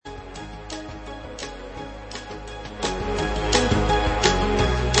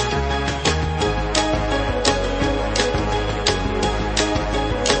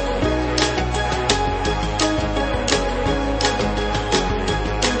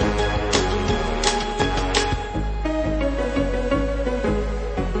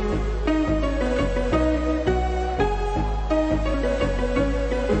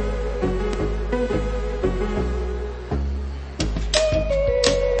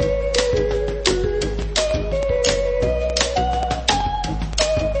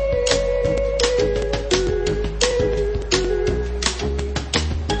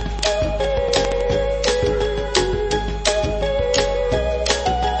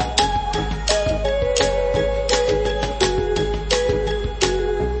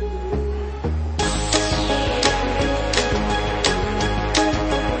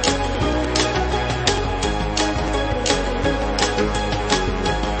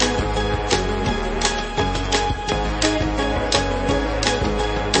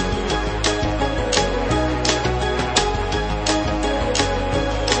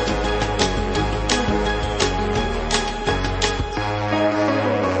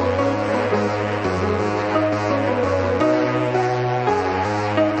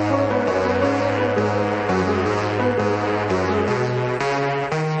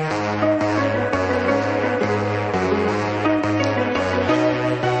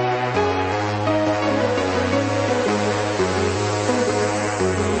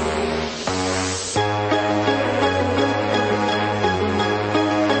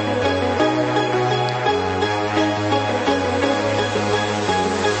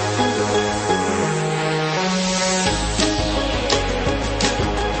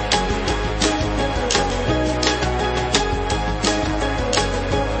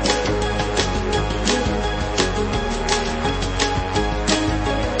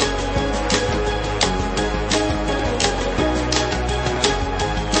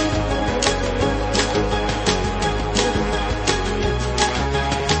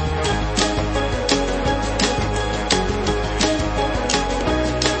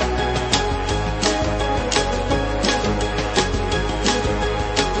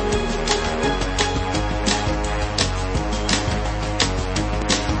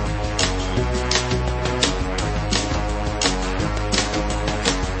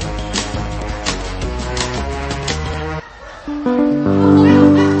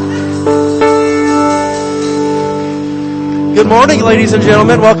Good morning, ladies and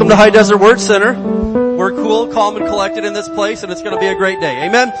gentlemen. Welcome to High Desert Word Center. We're cool, calm, and collected in this place, and it's going to be a great day.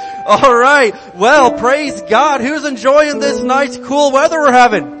 Amen? All right. Well, praise God. Who's enjoying this nice, cool weather we're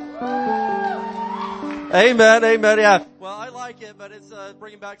having? Amen, amen, yeah. Well, I like it, but it's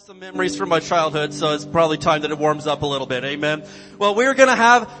bringing back some memories from my childhood, so it's probably time that it warms up a little bit. Amen. Well, we're going to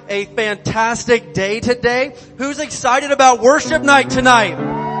have a fantastic day today. Who's excited about worship night tonight?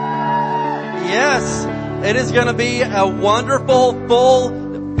 Yes. It is going to be a wonderful,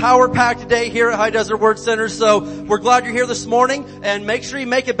 full, power-packed day here at High Desert Word Center. So we're glad you're here this morning, and make sure you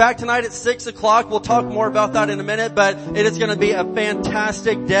make it back tonight at 6 o'clock. We'll talk more about that in a minute, but it is going to be a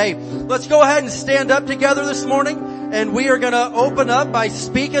fantastic day. Let's go ahead and stand up together this morning, and we are going to open up by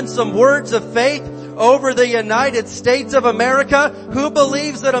speaking some words of faith over the United States of America. Who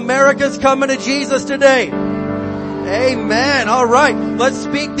believes that America's coming to Jesus today? Amen. All right. Let's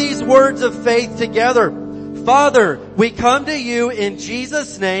speak these words of faith together. Father, we come to you in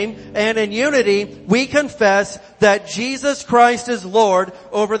Jesus' name, and in unity we confess that Jesus Christ is Lord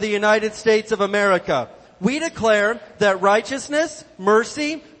over the United States of America. We declare that righteousness,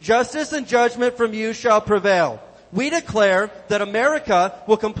 mercy, justice, and judgment from you shall prevail. We declare that America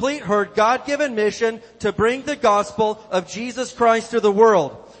will complete her God-given mission to bring the gospel of Jesus Christ to the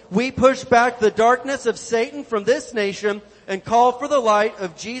world. We push back the darkness of Satan from this nation and call for the light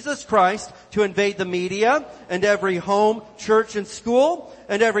of Jesus Christ to invade the media and every home, church, and school,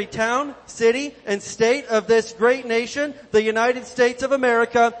 and every town, city, and state of this great nation, the United States of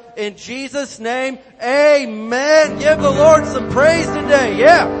America. In Jesus' name, amen. Give the Lord some praise today.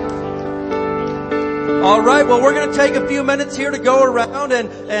 Yeah. All right, well, we're going to take a few minutes here to go around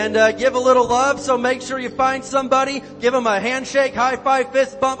and give a little love. So make sure you find somebody, give them a handshake, high five,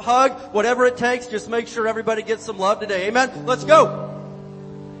 fist bump, hug, whatever it takes. Just make sure everybody gets some love today. Amen. Let's go.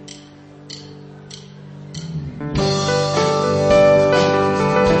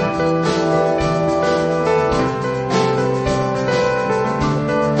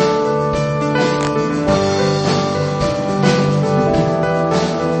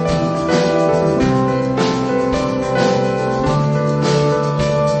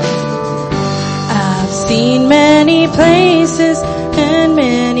 Places and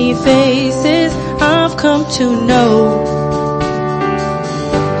many faces I've come to know.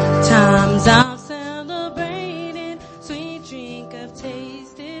 Times I've celebrated, sweet drink I've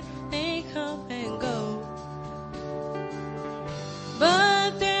tasted, they come and go.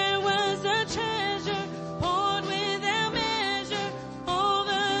 But there was a treasure poured without measure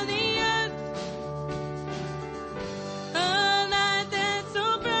over the earth. A light that's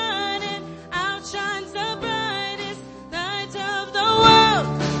so bright and outshines the brightest of the world.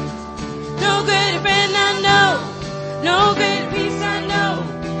 No greater friend I know, no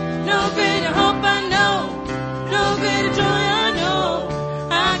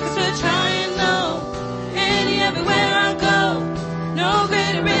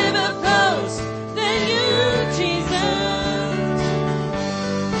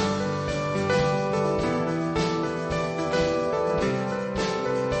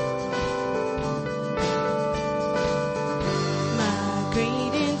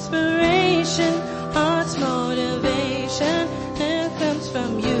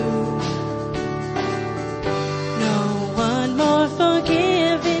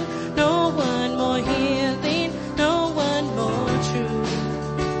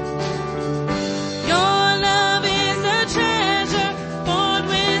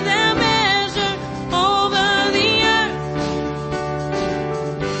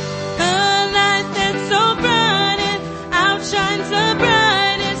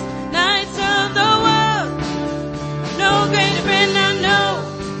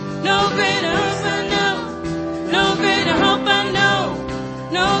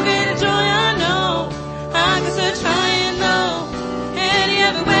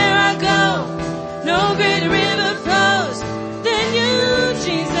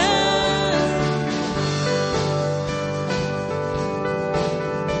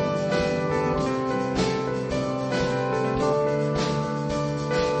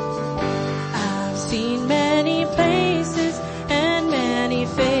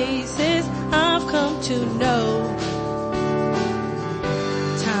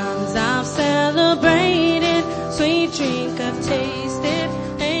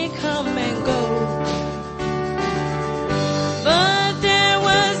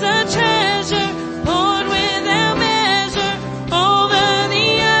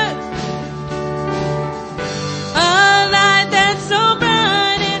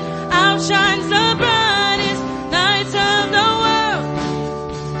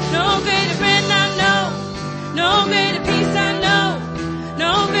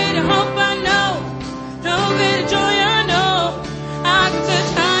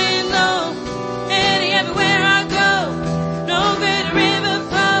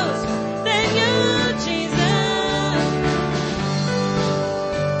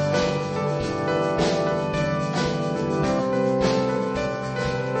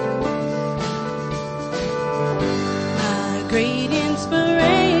great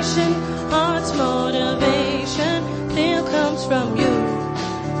inspiration, heart's motivation still comes from you.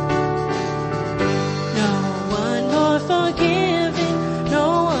 No one more forgiving,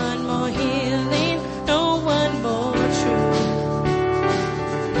 no one more healing, no one more true.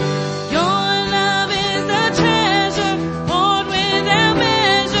 Your love is a treasure poured without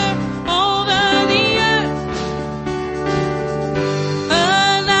measure over the earth.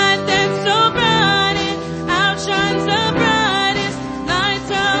 A light that's so bright it outshines the brightest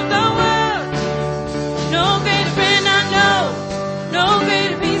lights of the world. No greater friend I know, no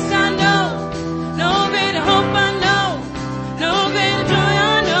greater peace I know, no greater hope I know, no greater joy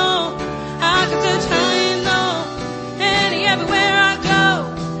I know. I can search high and low, and everywhere I go,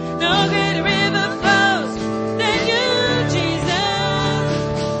 no greater river flows than you, Jesus.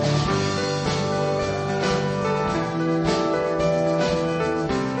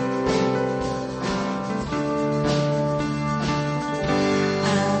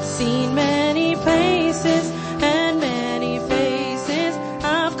 I've seen many places and many faces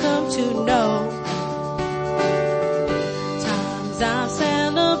I've come to know. Times I've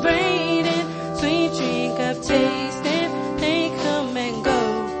celebrated, sweet drink I've tasted, they come and go.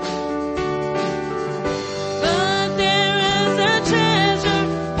 But there is a treasure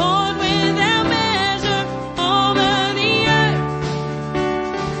poured without measure over the earth.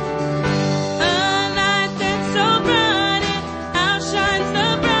 A light that's so bright it outshines the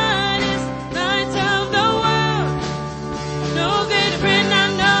brightest lights of the world. No greater friend I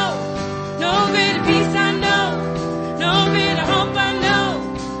know, no greater peace I know, no greater hope I know,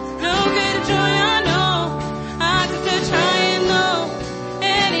 no greater joy I know. I can search high and low,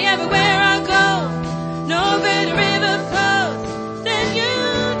 and everywhere I go, no greater river flows than you,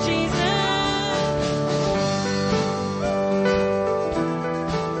 Jesus.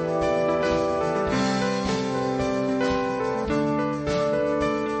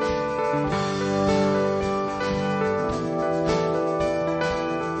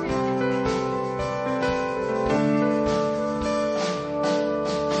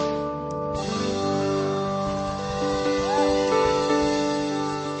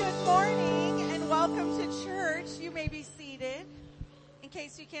 Good morning and welcome to church. You may be seated. In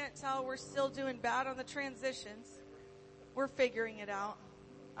case you can't tell, we're still doing bad on the transitions. We're figuring it out.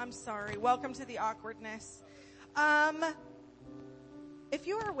 I'm sorry. Welcome to the awkwardness. If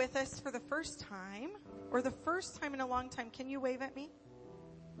you are with us for the first time or the first time in a long time, can you wave at me?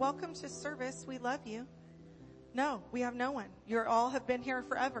 Welcome to service. We love you. No, we have no one. You all have been here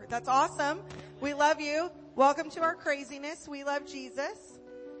forever. That's awesome. We love you. Welcome to our craziness. We love Jesus.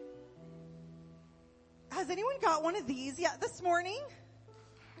 Has anyone got one of these yet this morning?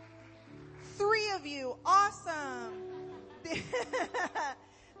 3 of you. Awesome.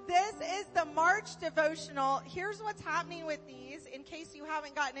 This is the March devotional. Here's what's happening with these in case you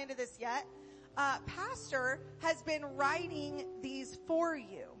haven't gotten into this yet. Pastor has been writing these for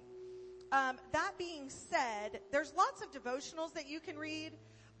you. That being said, there's lots of devotionals that you can read,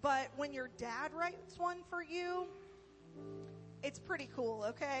 but when your dad writes one for you, it's pretty cool,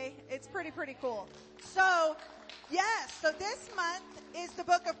 okay? It's pretty cool. So, yes, so this month is the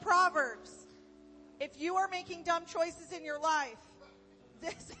book of Proverbs. If you are making dumb choices in your life,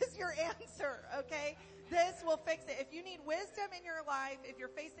 this is your answer, okay? This will fix it. If you need wisdom in your life, if you're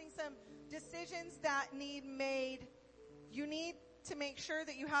facing some decisions that need made, you need to make sure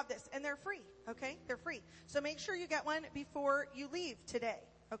that you have this. And they're free, okay? They're free. So make sure you get one before you leave today,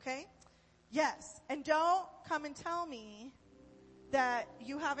 okay? Yes. And don't come and tell me that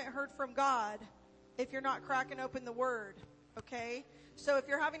you haven't heard from God if you're not cracking open the Word, okay? So if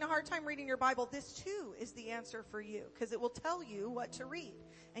you're having a hard time reading your Bible, this too is the answer for you, because it will tell you what to read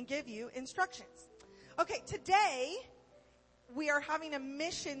and give you instructions. Okay, today we are having a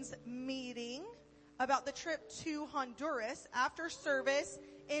missions meeting about the trip to Honduras after service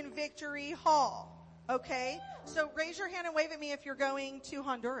in Victory Hall, okay? So raise your hand and wave at me if you're going to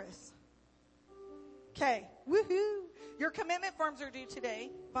Honduras. Okay, woohoo! Your commitment forms are due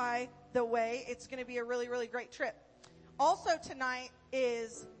today, by the way. It's going to be a really, really great trip. Also tonight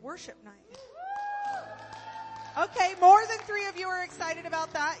is worship night. Okay, more than 3 of you are excited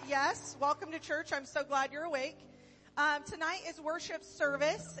about that. Yes, welcome to church. I'm so glad you're awake. Tonight is worship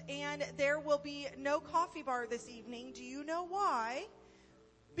service, and there will be no coffee bar this evening. Do you know why?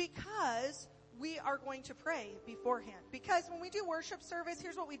 Because we are going to pray beforehand. Because when we do worship service,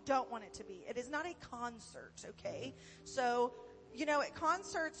 here's what we don't want it to be. It is not a concert, okay? So, you know, at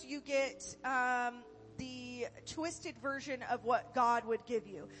concerts you get the twisted version of what God would give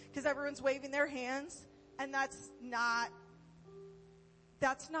you. Because everyone's waving their hands, and that's not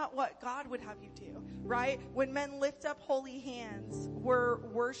that's not what God would have you do, right? When men lift up holy hands, we're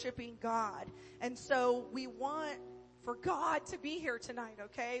worshiping God. And so we want for God to be here tonight,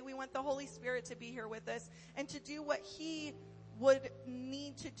 okay? We want the Holy Spirit to be here with us and to do what He would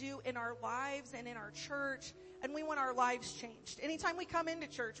need to do in our lives and in our church. And we want our lives changed. Anytime we come into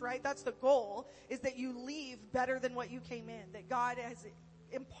church, right, that's the goal, is that you leave better than what you came in. That God has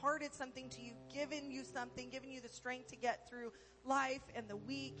imparted something to you, given you something, given you the strength to get through life and the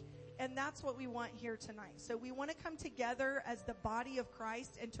week. And that's what we want here tonight. So we want to come together as the body of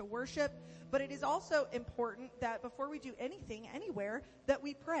Christ and to worship. But it is also important that before we do anything, anywhere, that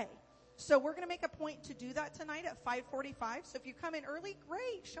we pray. So we're going to make a point to do that tonight at 5:45. So if you come in early,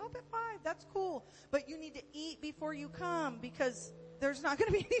 great. Show up at 5. That's cool. But you need to eat before you come because there's not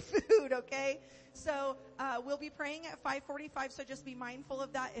going to be any food, okay? So we'll be praying at 5:45. So just be mindful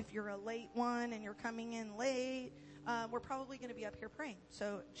of that. If you're a late one and you're coming in late, we're probably going to be up here praying.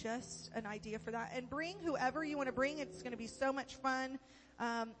 So just an idea for that. And bring whoever you want to bring. It's going to be so much fun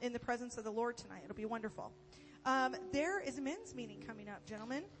in the presence of the Lord tonight. It'll be wonderful. There is a men's meeting coming up,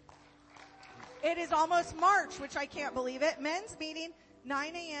 gentlemen. It is almost March, which I can't believe it. Men's meeting,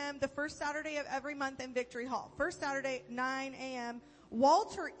 9 a.m., the first Saturday of every month in Victory Hall. First Saturday, 9 a.m.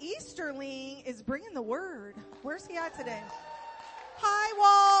 Walter Easterling is bringing the word. Where's he at today? Hi,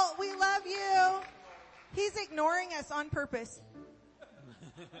 Walt. We love you. He's ignoring us on purpose.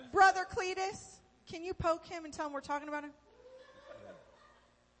 Brother Cletus, can you poke him and tell him we're talking about him?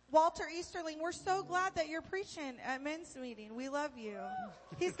 Walter Easterling, we're so glad that you're preaching at men's meeting. We love you.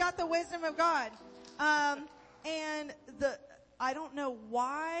 He's got the wisdom of God. And I don't know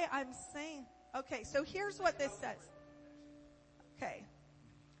why I'm saying, okay, so here's what this says. Okay.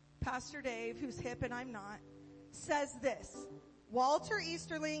 Pastor Dave, who's hip and I'm not, says this. Walter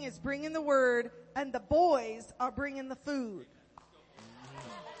Easterling is bringing the word and the boys are bringing the food.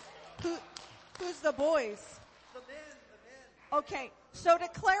 Who's the boys? The men. Okay. So to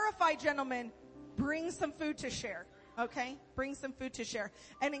clarify, gentlemen, bring some food to share, okay? Bring some food to share.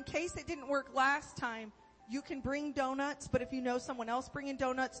 And in case it didn't work last time, you can bring donuts, but if you know someone else bringing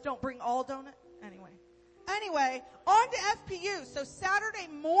donuts, don't bring all donuts. Anyway, on to FPU. So Saturday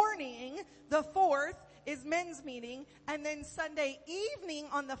morning, the 4th, is men's meeting, and then Sunday evening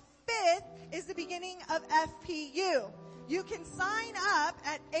on the 5th is the beginning of FPU. You can sign up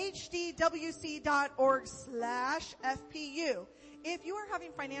at hdwc.org/FPU. If you are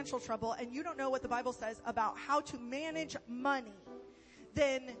having financial trouble and you don't know what the Bible says about how to manage money,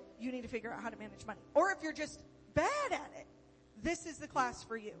 then you need to figure out how to manage money. Or if you're just bad at it, this is the class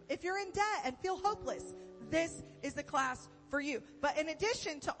for you. If you're in debt and feel hopeless, this is the class for you. But in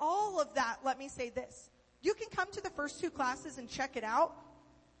addition to all of that, let me say this. You can come to the first 2 classes and check it out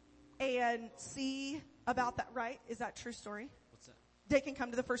and see about that, right? Is that a true story? What's that? They can come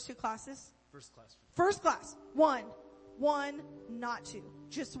to the first 2 classes? First class. First class. One, not 2.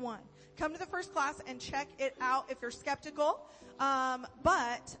 Just 1. Come to the first class and check it out if you're skeptical.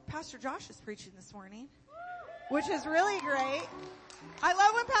 But Pastor Josh is preaching this morning, which is really great. I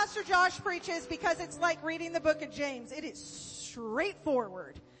love when Pastor Josh preaches because it's like reading the book of James. It is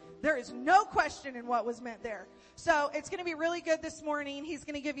straightforward. There is no question in what was meant there. So it's going to be really good this morning. He's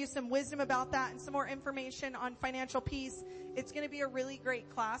going to give you some wisdom about that and some more information on financial peace. It's going to be a really great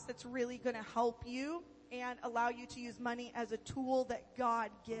class that's really going to help you and allow you to use money as a tool that God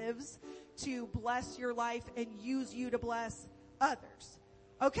gives to bless your life and use you to bless others.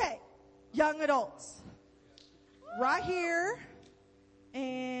 Okay, young adults. Right here,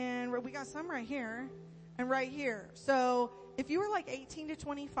 and we got some right here, and right here. So if you were like 18 to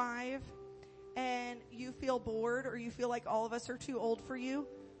 25 and you feel bored or you feel like all of us are too old for you,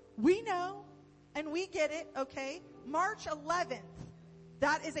 we know and we get it, okay? March 11th.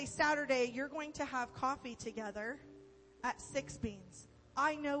 That is a Saturday. You're going to have coffee together at Six Beans.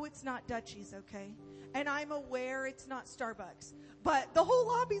 I know it's not Dutchie's, okay? And I'm aware it's not Starbucks. But the whole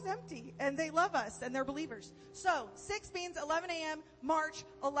lobby's empty, and they love us, and they're believers. So, Six Beans, 11 a.m., March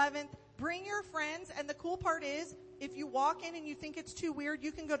 11th. Bring your friends, and the cool part is, if you walk in and you think it's too weird,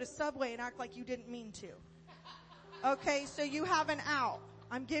 you can go to Subway and act like you didn't mean to. Okay, so you have an out.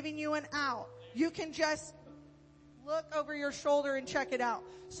 I'm giving you an out. You can just look over your shoulder and check it out.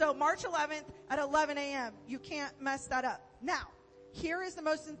 So March 11th at 11 a.m. You can't mess that up. Now, here is the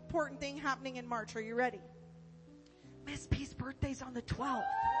most important thing happening in March. Are you ready? Miss P's birthday's on the 12th.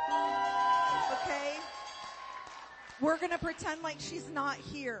 Okay? We're going to pretend like she's not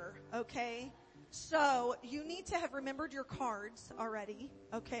here. Okay? So you need to have remembered your cards already.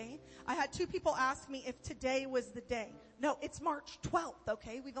 Okay? I had 2 people ask me if today was the day. No, it's March 12th.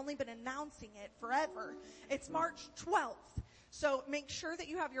 Okay? We've only been announcing it forever. It's March 12th. So make sure that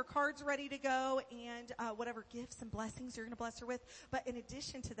you have your cards ready to go and whatever gifts and blessings you're going to bless her with. But in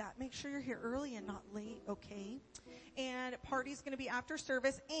addition to that, make sure you're here early and not late, okay? And party's going to be after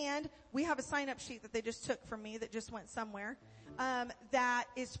service. And we have a sign-up sheet that they just took from me that just went somewhere that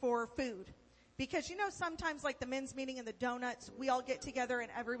is for food. Because sometimes like the men's meeting and the donuts, we all get together and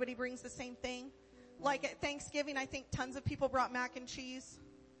everybody brings the same thing. Like at Thanksgiving, I think tons of people brought mac and cheese.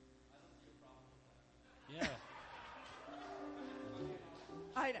 Yeah.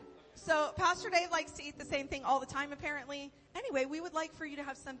 I know. So Pastor Dave likes to eat the same thing all the time, apparently. Anyway, we would like for you to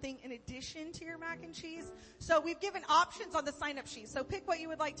have something in addition to your mac and cheese. So we've given options on the sign-up sheet. So pick what you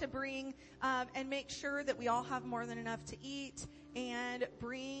would like to bring, and make sure that we all have more than enough to eat, and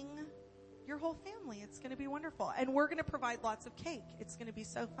bring your whole family. It's going to be wonderful. And we're going to provide lots of cake. It's going to be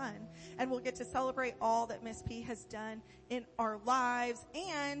so fun. And we'll get to celebrate all that Miss P has done in our lives.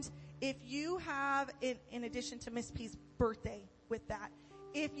 And if you have, in addition to Miss P's birthday with that,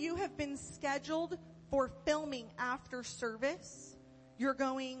 if you have been scheduled for filming after service, you're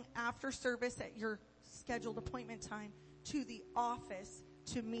going after service at your scheduled appointment time to the office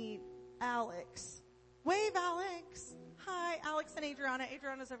to meet Alex. Wave, Alex. Hi, Alex and Adriana.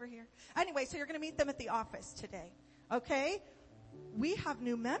 Adriana's over here. Anyway, so you're going to meet them at the office today. Okay? We have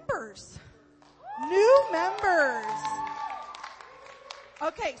new members. New members.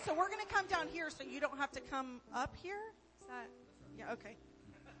 Okay, so we're going to come down here so you don't have to come up here. Is that? Yeah, okay.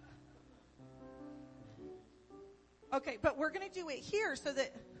 Okay, but we're going to do it here so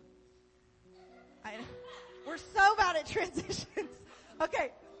that we're so bad at transitions.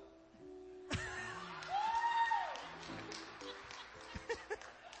 Okay.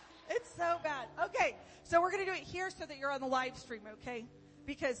 It's so bad. Okay, so we're going to do it here so that you're on the live stream, okay?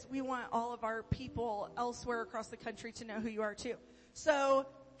 Because we want all of our people elsewhere across the country to know who you are too. So,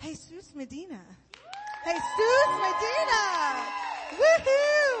 Jesus Medina. Jesus Medina!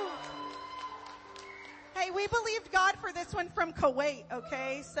 Woohoo! Hey, we believed God for this one from Kuwait,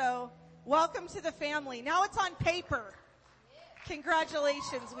 okay? So, welcome to the family. Now it's on paper.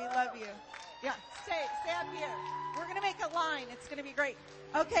 Congratulations, we love you. Yeah, stay up here. We're going to make a line. It's going to be great.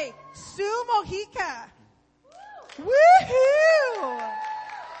 Okay, Sue Mojica. Woohoo!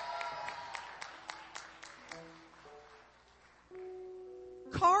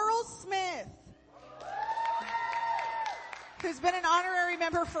 Carl Smith, who's been an honorary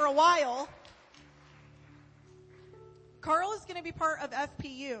member for a while. Carl is going to be part of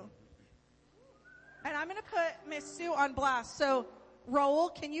FPU. And I'm going to put Miss Sue on blast. So,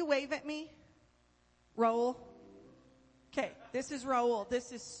 Raul, can you wave at me? Raul? Okay, this is Raul.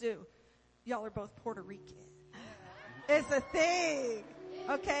 This is Sue. Y'all are both Puerto Rican. It's a thing.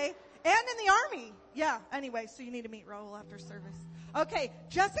 Okay? And in the Army. Yeah, anyway, so you need to meet Raul after service. Okay,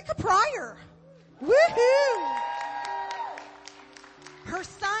 Jessica Pryor. Woohoo! Her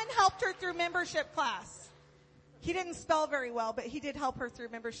son helped her through membership class. He didn't spell very well, but he did help her through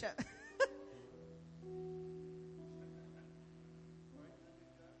membership.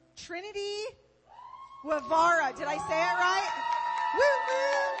 Trinity Guevara. Did I say it right?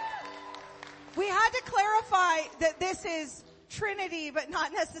 Woo-hoo! We had to clarify that this is Trinity, but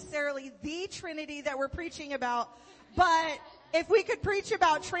not necessarily the Trinity that we're preaching about. But if we could preach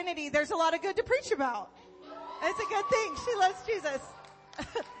about Trinity, there's a lot of good to preach about. It's a good thing. She loves Jesus.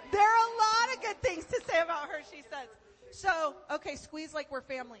 There are a lot of good things to say about her, she says. So, okay, squeeze like we're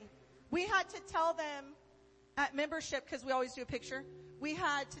family. We had to tell them at membership, because we always do a picture, we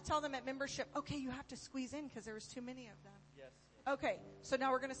had to tell them at membership, okay, you have to squeeze in because there was too many of them. Yes. Okay, so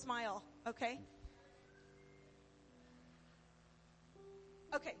now we're going to smile, okay?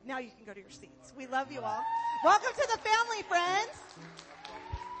 Okay, now you can go to your seats. We love you all. Welcome to the family, friends.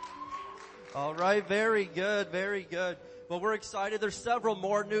 All right, very good, very good. Well, we're excited. There's several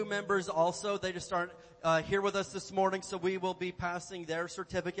more new members also. They just aren't here with us this morning, so we will be passing their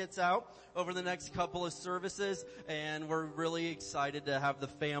certificates out over the next couple of services, and we're really excited to have the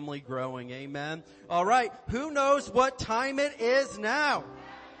family growing. Amen. All right, who knows what time it is now?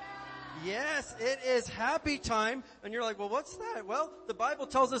 Yes, it is happy time. And you're like, well, what's that? Well, the Bible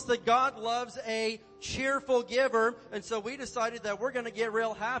tells us that God loves a cheerful giver. And so we decided that we're going to get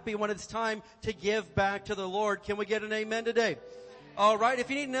real happy when it's time to give back to the Lord. Can we get an amen today? All right. If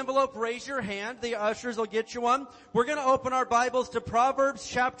you need an envelope, raise your hand. The ushers will get you one. We're going to open our Bibles to Proverbs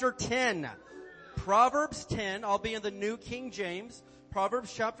chapter 10. Proverbs 10. I'll be in the New King James.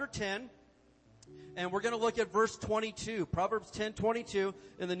 Proverbs chapter 10. And we're going to look at verse 22, Proverbs 10:22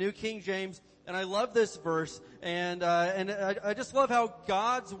 in the New King James. And I love this verse. And I just love how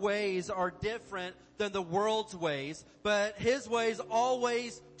God's ways are different than the world's ways. But His ways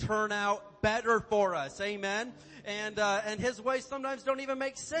always turn out better for us. Amen. And His ways sometimes don't even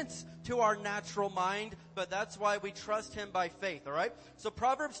make sense to our natural mind, but that's why we trust Him by faith. All right. So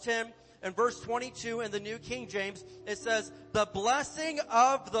Proverbs 10 and verse 22 in the New King James, it says, "The blessing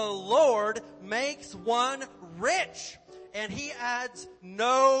of the Lord makes one rich, and He adds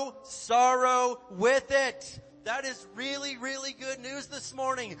no sorrow with it." That is really, really good news this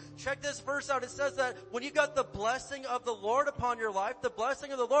morning. Check this verse out. It says that when you got the blessing of the Lord upon your life, the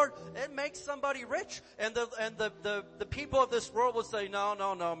blessing of the Lord, it makes somebody rich. And the people of this world will say, no,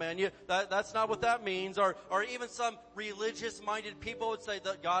 man, that's not what that means. Or even some religious-minded people would say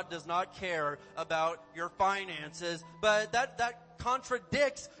that God does not care about your finances. But that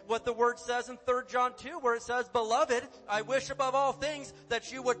contradicts what the word says in 3 John 2, where it says, "Beloved, I wish above all things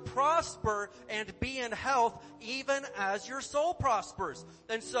that you would prosper and be in health, even as your soul prospers."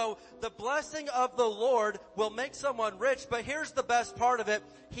 And so the blessing of the Lord will make someone rich, but here's the best part of it.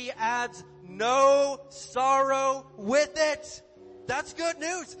 He adds no sorrow with it. That's good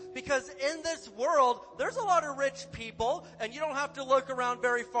news, because in this world, there's a lot of rich people, and you don't have to look around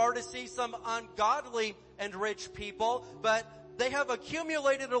very far to see some ungodly and rich people, but they have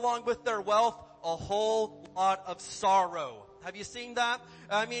accumulated along with their wealth a whole lot of sorrow. Have you seen that?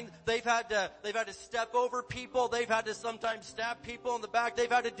 I mean, they've had to step over people. They've had to sometimes stab people in the back. They've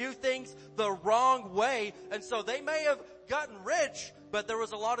had to do things the wrong way. And so they may have gotten rich, but there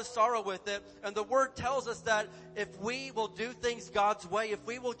was a lot of sorrow with it. And the word tells us that if we will do things God's way, if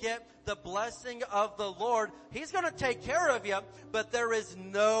we will get the blessing of the Lord, He's going to take care of you, but there is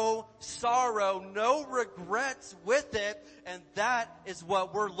no sorrow, no regrets with it. And that is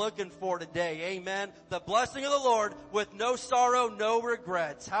what we're looking for today. Amen. The blessing of the Lord with no sorrow, no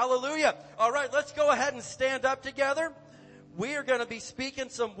regrets. Hallelujah. All right, let's go ahead and stand up together. We are going to be speaking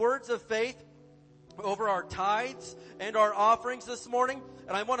some words of faith over our tithes and our offerings this morning.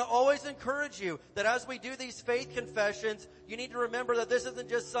 And I want to always encourage you that as we do these faith confessions, you need to remember that this isn't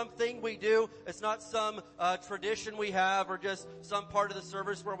just something we do. It's not some tradition we have or just some part of the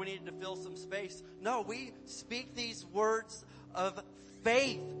service where we need to fill some space. No, we speak these words of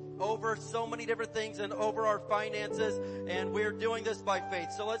faith over so many different things and over our finances, and we're doing this by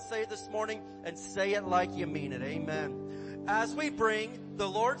faith. So let's say it this morning and say it like you mean it. Amen. As we bring the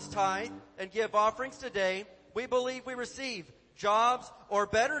Lord's tithe and give offerings today, we believe we receive jobs or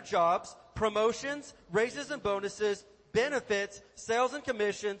better jobs, promotions, raises and bonuses, benefits, sales and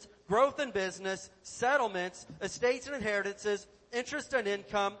commissions, growth in business, settlements, estates and inheritances, interest and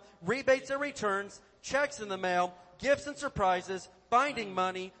income, rebates and returns, checks in the mail, gifts and surprises, binding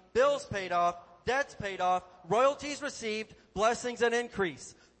money, bills paid off, debts paid off, royalties received, blessings and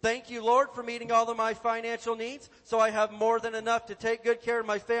increase. Thank you, Lord, for meeting all of my financial needs, so I have more than enough to take good care of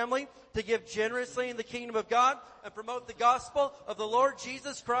my family, to give generously in the kingdom of God, and promote the gospel of the Lord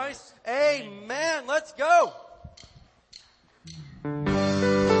Jesus Christ. Amen. Let's go. We're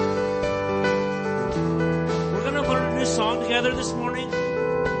going to learn a new song together this morning.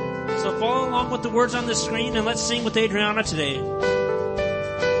 So follow along with the words on the screen, and let's sing with Adriana today.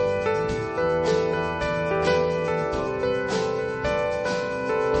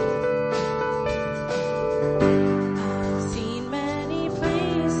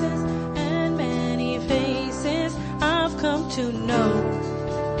 To know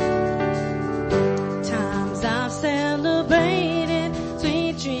times I've celebrated,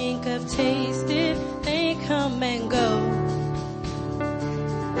 sweet drink I've tasted, they come and go.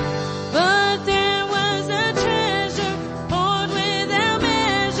 But there was a treasure poured without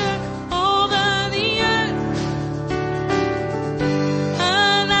measure over the earth,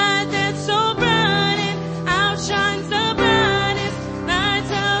 a light that's so bright it outshines the brightest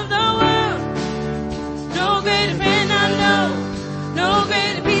lights of the world. No greater friend I know, no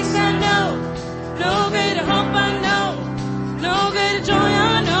greater peace I know, no greater hope I know, no greater joy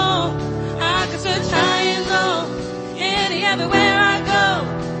I know. I can search high and low,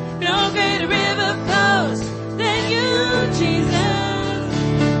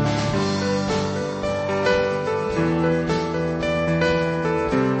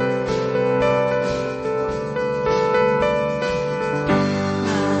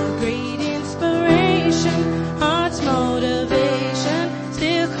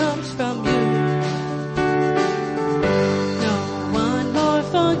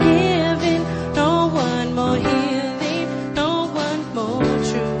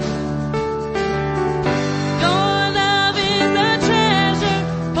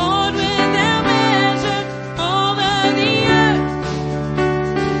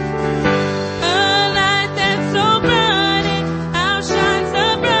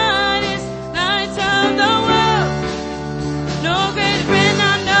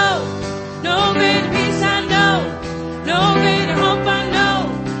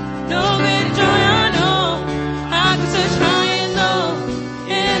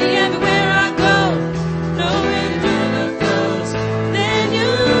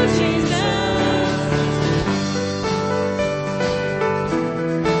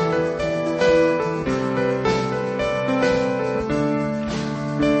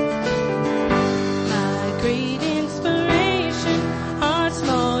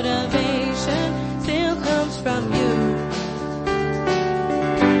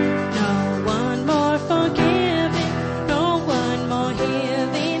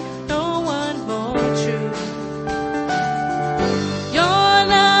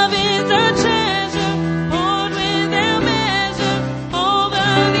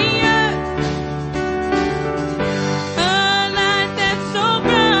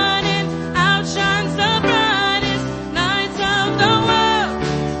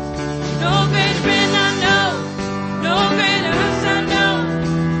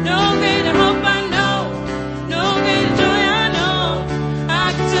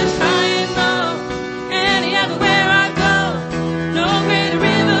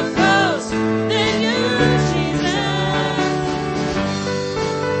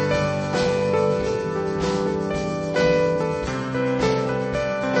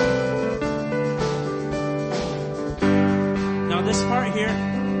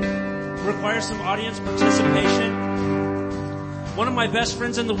 audience participation. One of my best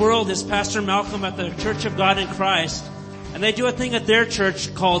friends in the world is Pastor Malcolm at the Church of God in Christ. And they do a thing at their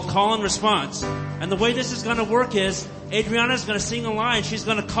church called Call and Response. And the way this is going to work is Adriana's going to sing a line, she's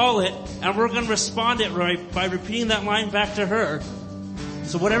going to call it, and we're going to respond it right by repeating that line back to her.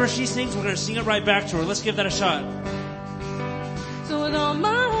 So whatever she sings, we're going to sing it right back to her. Let's give that a shot. So with all my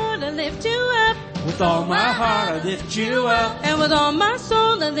heart I lift you up. With all my heart I lift you up. And with all my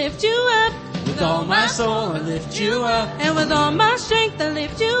soul I lift you up. With all my soul I lift you up. And with all my strength I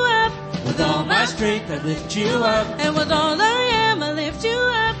lift you up. With all my strength I lift you up. And with all I am I lift you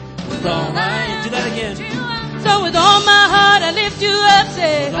up. With all I am. Do that again. So with all my heart I lift you up,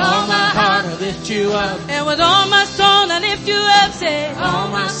 say. With all my heart I lift you up. And with all my soul I lift you up, say. With all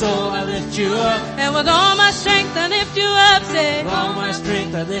my soul I lift you up. And with all my strength I lift you up, say. With all my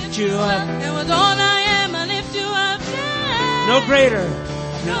strength I lift you up. And with all I am I lift you up, say. No greater.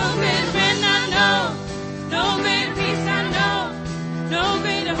 No greater friend I know. No greater peace I know. No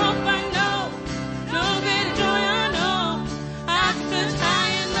greater hope I know. No greater joy I know. I can search high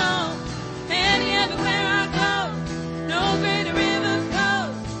and low. And everywhere I go. No greater river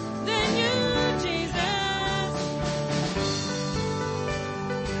flows than you, Jesus.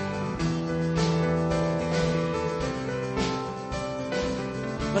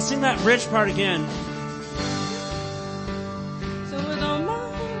 Let's sing that bridge part again. So with all my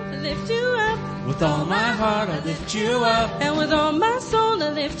heart I lift you up. With all my heart I lift you up. And with all my soul I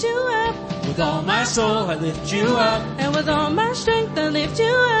lift you up. With all my soul I lift you up. And with all my strength I lift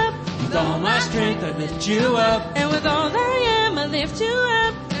you up. With all my strength I lift you up. And with all I am I lift you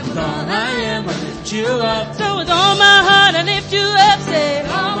up. With all I am I lift you up. So with all my heart I lift you up, say.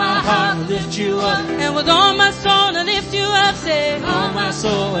 With all my heart I lift you up. And with all my soul I lift you up, say. With all my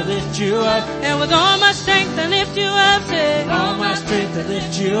soul I lift you up. And with all my strength I lift you up, say. With all my strength I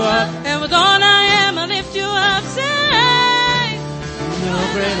lift you up. And with all I am I lift you up, say. No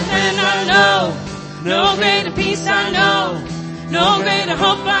greater friend I know. No greater peace I know. No greater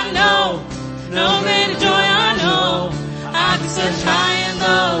hope I know. No greater joy I know. I can search high and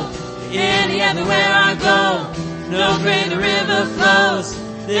low. Any everywhere I go. No greater river flows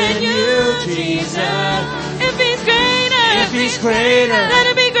than you, Jesus. If he's greater, If he's greater, let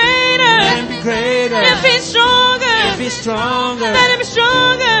him be greater. let him be greater. If he's stronger, If he's stronger, let him be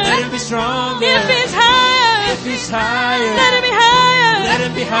stronger. let him be stronger. If he's higher, If he's higher, let him be higher. let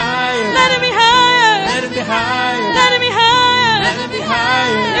him be higher. Let him be higher. Let him be higher. Let him be higher. Let him be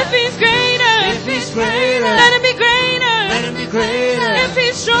higher. If he's greater, If he's greater, let him be greater. let him be greater. If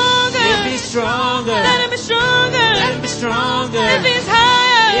he's stronger, If he's stronger, let him be stronger. let him be stronger. If he's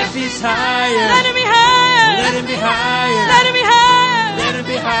higher, If he's higher, let him be higher. let him be higher. Let him be higher. Let him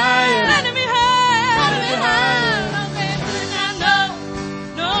be higher. Let him be higher. Let him be higher. No greater friend I know.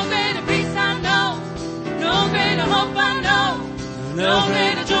 No greater peace I know. No greater hope I know. No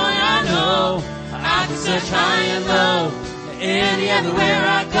greater joy I know. I can search high and low. Any everywhere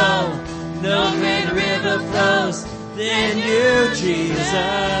I go. No greater river flows than you,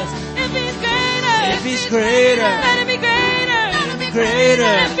 Jesus. If he's greater, If he's greater, let him be greater. let him be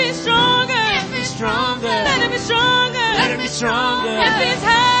greater. If he's stronger, If he's stronger, let him be stronger. let him be stronger. If he's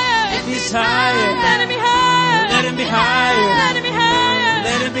higher, If he's higher, let him be higher. let him be higher. Let him be higher.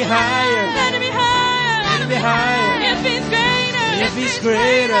 Let him be higher. Let him be higher. Let him be higher. If he's greater, If he's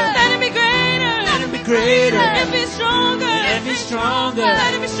greater, let him be greater. let him be greater. If he's stronger, If he's stronger,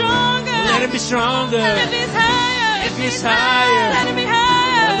 let him be stronger. let him be stronger. If he's higher, If he's higher, let him be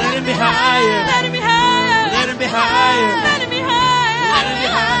higher. let him be higher. Let him be higher. Let him be higher. Let him be higher. Let him be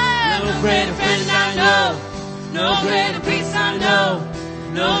higher. No greater friend I know. No greater peace I know.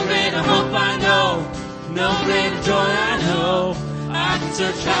 No greater hope I know. No greater joy I know. I can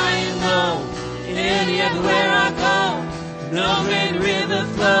search high and low. Any everywhere I go. No greater river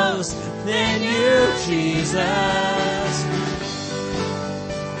flows than you, Jesus.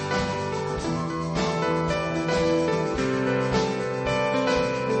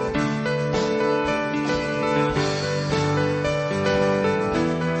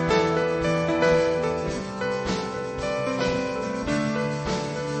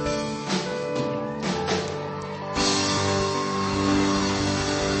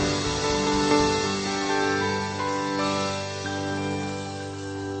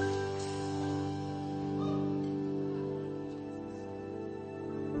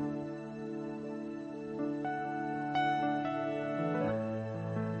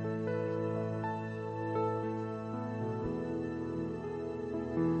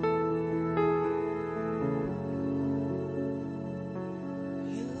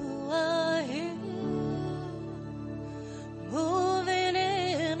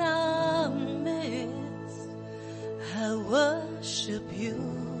 you.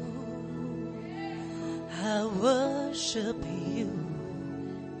 I worship you.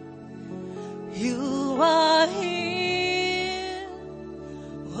 You are here,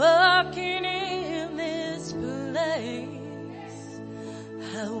 working in this place.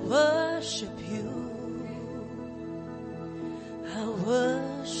 I worship you. I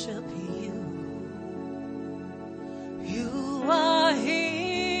worship you. You are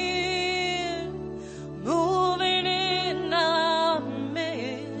here, moving in our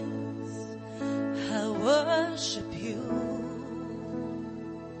midst. I worship you.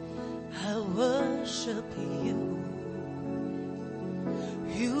 I worship you.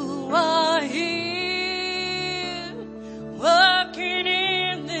 You are here, working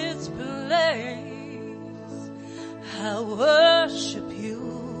in this place. I worship you.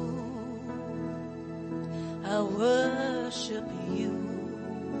 I worship you.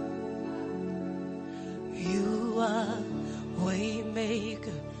 You are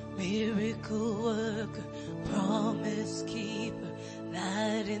waymaker, miracle worker, promise keeper,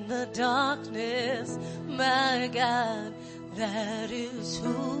 light in the darkness. My God, that is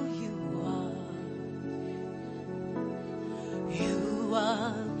who you are. You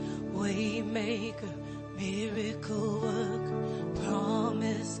are waymaker, miracle worker,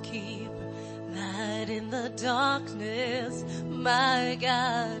 promise keeper, light in the darkness. My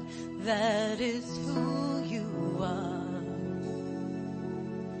God, that is who you are.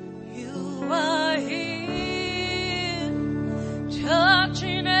 You are here,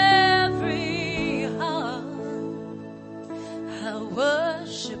 touching every heart. I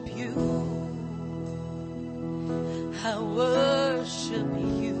worship you. I worship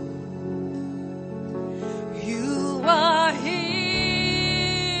you. You are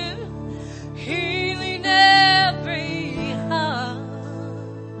here, healing every heart.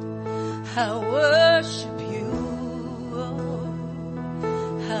 I worship you.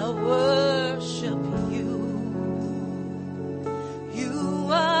 I worship you. You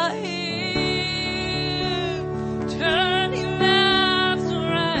are here, turning lives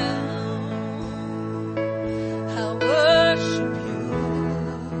around. I worship you.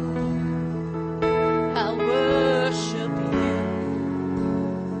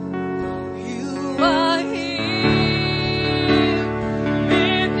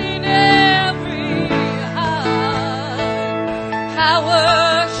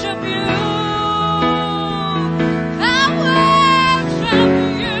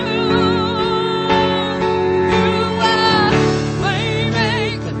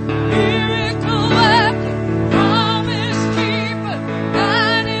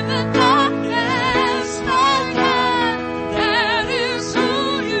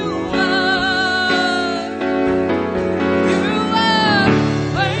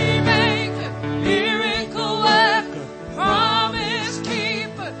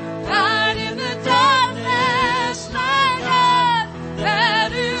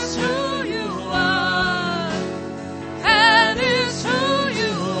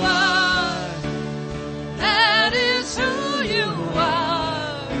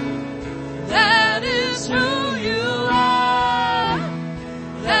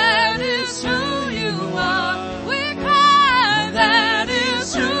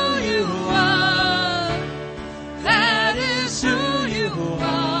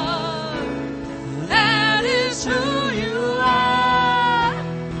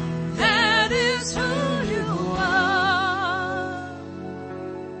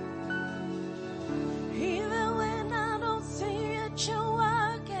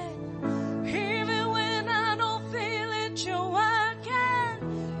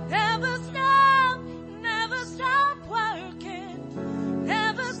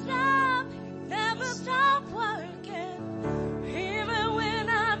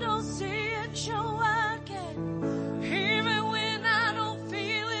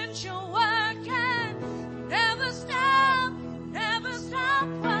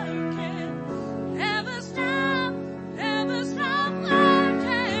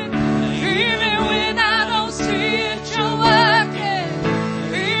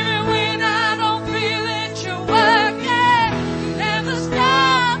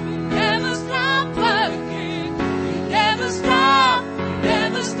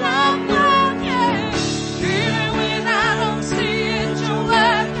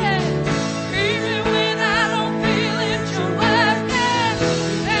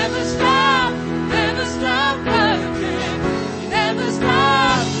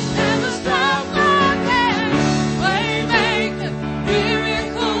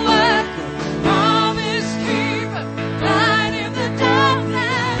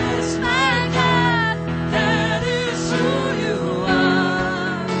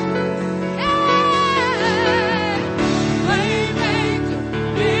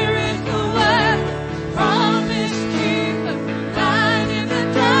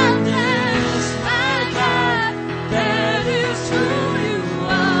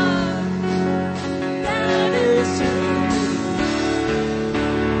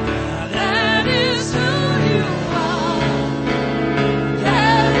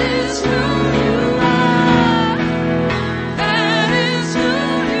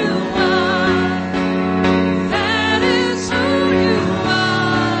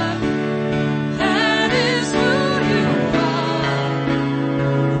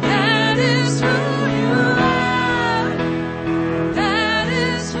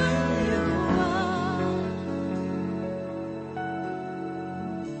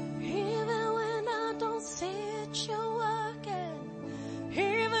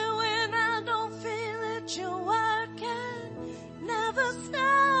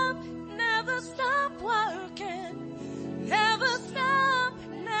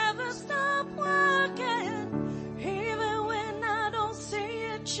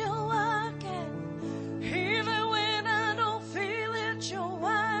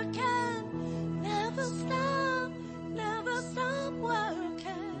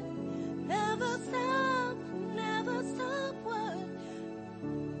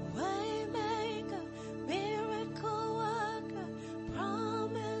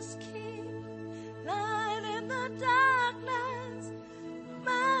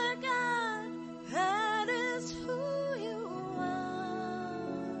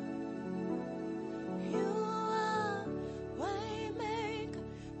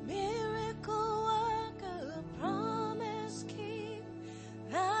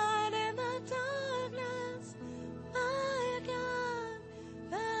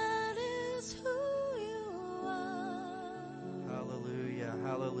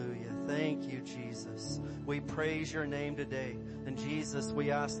 thank you, Jesus. We praise your name today. And Jesus,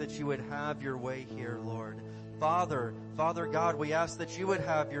 we ask that you would have your way here, Lord. Father God, we ask that you would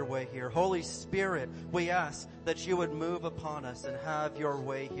have your way here. Holy Spirit, we ask that you would move upon us and have your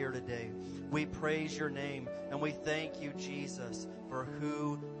way here today. We praise your name and we thank you, Jesus, for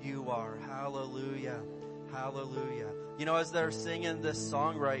who you are. Hallelujah. Hallelujah. You know, as they're singing this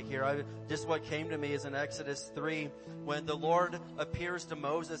song right here, just what came to me is in Exodus 3, when the Lord appears to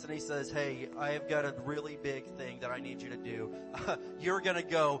Moses and he says, hey, I have got a really big thing that I need you to do. You're going to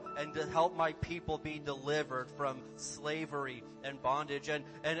go and to help my people be delivered from slavery and bondage.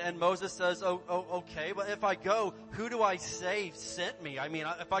 And Moses says, okay, but if I go, who do I say sent me? I mean,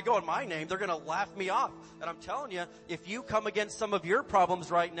 if I go in my name, they're going to laugh me off. And I'm telling you, if you come against some of your problems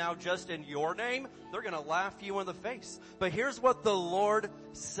right now just in your name, they're going to laugh you in the face. But here's what the Lord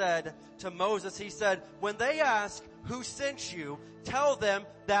said to Moses. He said, when they ask who sent you, tell them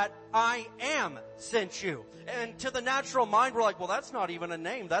that I am sent you. And to the natural mind, we're like, well, that's not even a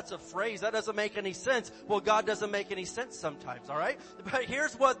name. That's a phrase. That doesn't make any sense. Well, God doesn't make any sense sometimes, all right? But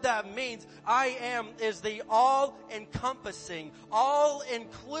here's what that means. I am is the all-encompassing,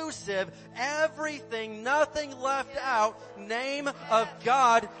 all-inclusive, everything, nothing left out, name of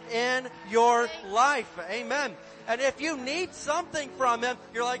God in your life. Amen. And if you need something from Him,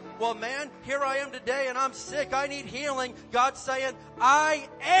 you're like, well, man, here I am today and I'm sick. I need healing. God's saying, I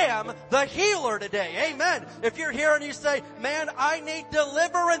am the healer today. Amen. If you're here and you say, man, I need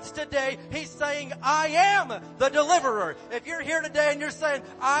deliverance today, He's saying, I am the deliverer. If you're here today and you're saying,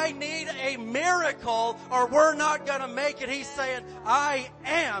 I need a miracle or we're not going to make it, He's saying, I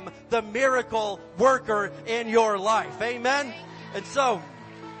am the miracle worker in your life. Amen. And so,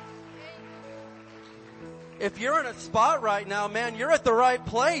 if you're in a spot right now, man, you're at the right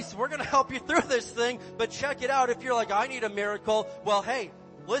place. We're going to help you through this thing. But check it out. If you're like, I need a miracle. Well, hey,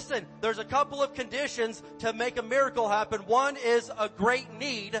 listen, there's a couple of conditions to make a miracle happen. One is a great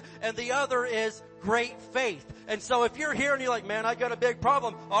need, and the other is great faith. And so if you're here and you're like, man, I got a big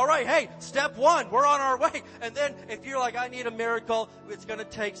problem. All right, hey, step one, we're on our way. And then if you're like, I need a miracle, it's going to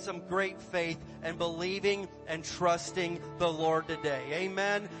take some great faith and believing and trusting the Lord today.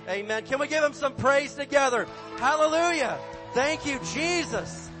 Amen. Amen. Can we give Him some praise together? Hallelujah. Thank you,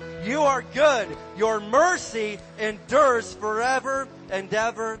 Jesus. You are good. Your mercy endures forever and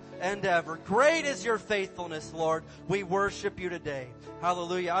ever and ever. Great is your faithfulness, Lord. We worship you today.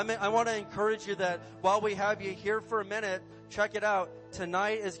 Hallelujah. I want to encourage you that while we have you here for a minute, check it out.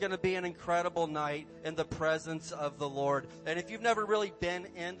 Tonight is going to be an incredible night in the presence of the Lord. And if you've never really been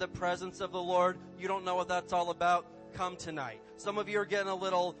in the presence of the Lord, you don't know what that's all about, come tonight. Some of you are getting a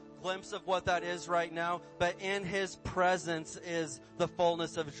little glimpse of what that is right now, but in His presence is the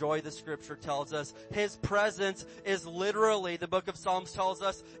fullness of joy, the scripture tells us. His presence is literally, the book of Psalms tells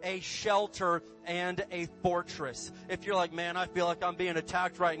us, a shelter and a fortress. If you're like, man, I feel like I'm being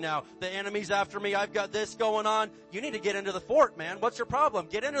attacked right now. The enemy's after me. I've got this going on. You need to get into the fort, man. What's your problem?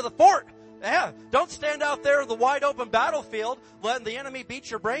 Get into the fort. Yeah, don't stand out there in the wide open battlefield letting the enemy beat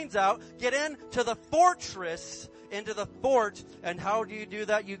your brains out. Get into the fortress, into the fort. And how do you do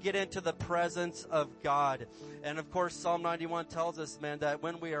that? You get into the presence of God. And of course, Psalm 91 tells us, man, that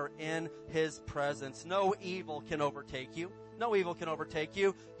when we are in His presence, no evil can overtake you. No evil can overtake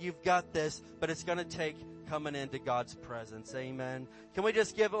you. You've got this, but it's going to take coming into God's presence. Amen. Can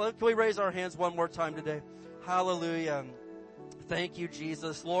we raise our hands one more time today? Hallelujah. Thank you,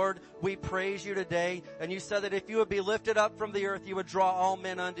 Jesus. Lord, we praise you today. And you said that if you would be lifted up from the earth, you would draw all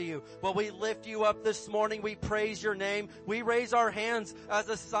men unto you. Well, we lift you up this morning. We praise your name. We raise our hands as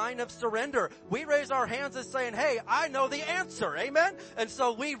a sign of surrender. We raise our hands as saying, hey, I know the answer. Amen. And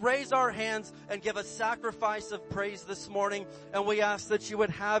so we raise our hands and give a sacrifice of praise this morning. And we ask that you would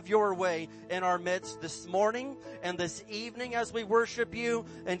have your way in our midst this morning and this evening as we worship you.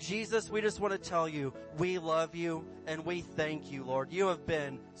 And Jesus, we just want to tell you, we love you and we thank you, Lord. You have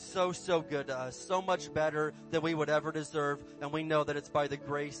been so good to us, so much better than we would ever deserve. And we know that it's by the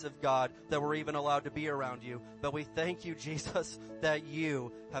grace of God that we're even allowed to be around you. But we thank you, Jesus, that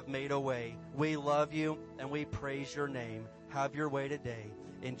you have made a way. We love you and we praise your name. Have your way today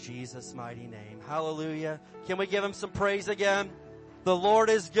in Jesus' mighty name. Hallelujah. Can we give Him some praise again? The Lord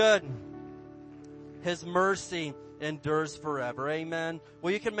is good. His mercy endures forever. Amen.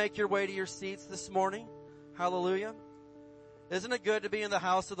 Well, you can make your way to your seats this morning. Hallelujah. Isn't it good to be in the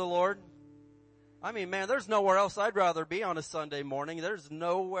house of the Lord? I mean, man, there's nowhere else I'd rather be on a Sunday morning. There's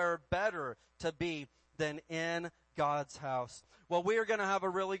nowhere better to be than in God's house. Well, we are going to have a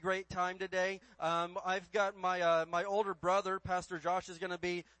really great time today. I've got my older brother, Pastor Josh, is going to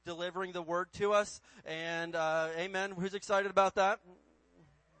be delivering the word to us. And amen. Who's excited about that?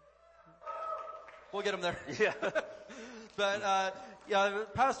 We'll get him there. Yeah. But, yeah,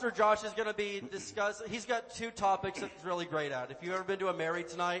 Pastor Josh is going to be discussing, he's got two topics that he's really great at. If you've ever been to a married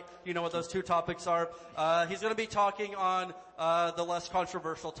tonight, you know what those two topics are. He's going to be talking on, the less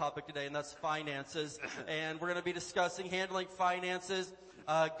controversial topic today, and that's finances. And we're going to be discussing handling finances,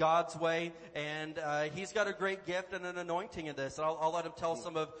 God's way. And, he's got a great gift and an anointing in this. And I'll let him tell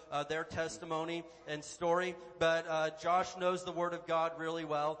some of, their testimony and story. But, Josh knows the Word of God really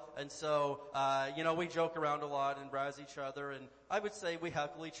well. And so, you know, we joke around a lot and razz each other, and I would say we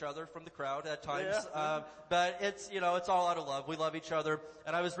heckle each other from the crowd at times. Yeah. But it's, you know, it's all out of love. We love each other.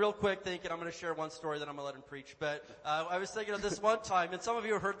 And I was real quick thinking, I'm going to share one story, then I'm going to let him preach. But, I was thinking of this one time, and some of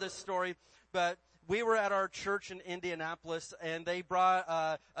you have heard this story, but we were at our church in Indianapolis, and they brought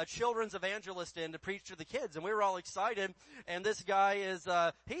a children's evangelist in to preach to the kids, and we were all excited. And this guy is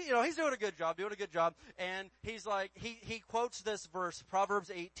he's doing a good job. And he's like, he quotes this verse, Proverbs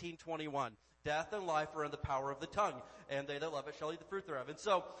 18:21. Death and life are in the power of the tongue, and they that love it shall eat the fruit thereof. And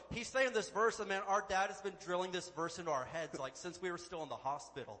so he's saying this verse, and man, our dad has been drilling this verse into our heads like since we were still in the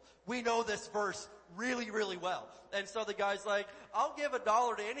hospital. We know this verse really, really well. And so the guy's like, I'll give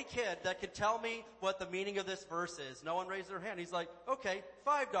 $1 to any kid that can tell me what the meaning of this verse is. No one raised their hand. He's like, okay,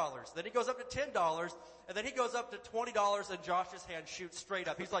 $5. Then he goes up to $10, and then he goes up to $20, and Josh's hand shoots straight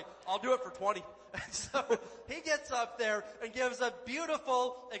up. He's like, I'll do it for 20. And so he gets up there and gives a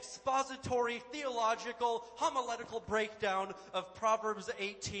beautiful expository, theological, homiletical breakdown of Proverbs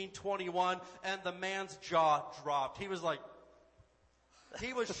 18:21, and the man's jaw dropped. He was like,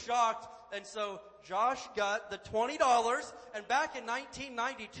 he was shocked. And so Josh got the $20, and back in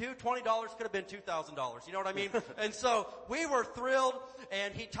 1992, $20 could have been $2,000. You know what I mean? And so we were thrilled,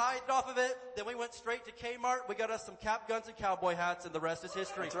 and he tithed off of it. Then we went straight to Kmart. We got us some cap guns and cowboy hats, and the rest is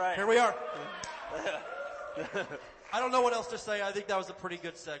history. That's right. Here we are. I don't know what else to say. I think that was a pretty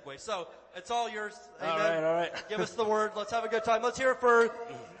good segue. So it's all yours. Amen. All right. Give us the word. Let's have a good time. Let's hear it for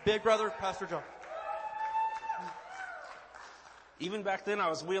big brother, Pastor John. Even back then I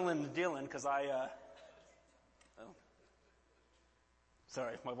was wheeling and dealing because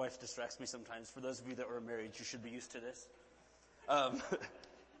sorry, my wife distracts me sometimes. For those of you that were married, you should be used to this. I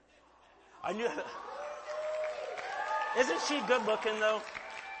knew, isn't she good looking though?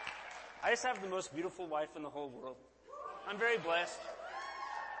 I just have the most beautiful wife in the whole world. I'm very blessed.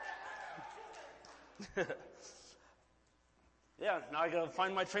 Yeah, now I gotta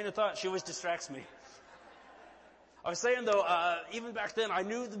find my train of thought. She always distracts me. I was saying though, even back then I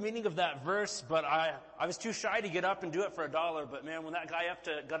knew the meaning of that verse, but I was too shy to get up and do it for $1. But man, when that guy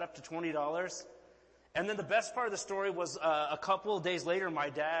got up to $20, and then the best part of the story was, a couple of days later,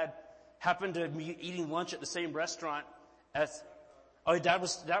 my dad happened to be eating lunch at the same restaurant as, Dad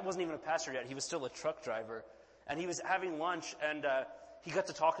wasn't even a pastor yet. He was still a truck driver. And he was having lunch, and he got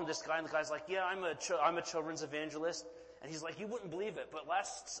to talking to this guy, and the guy's like, yeah, I'm a children's evangelist. And he's like, you wouldn't believe it, but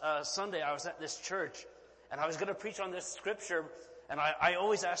last Sunday I was at this church, and I was going to preach on this scripture, and I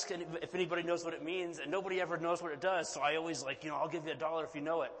always ask if anybody knows what it means, and nobody ever knows what it does, so I always like, I'll give you $1 if you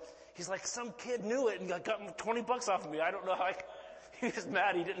know it. He's like, some kid knew it and got $20 off of me. I don't know how he was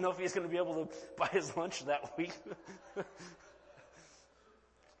mad. He didn't know if he was going to be able to buy his lunch that week.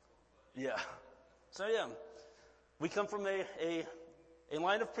 Yeah. So yeah, we come from a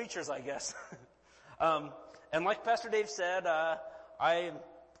line of preachers, I guess. And like Pastor Dave said, I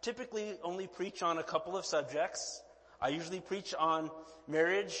typically only preach on a couple of subjects. I usually preach on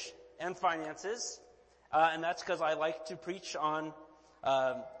marriage and finances, and that's because I like to preach on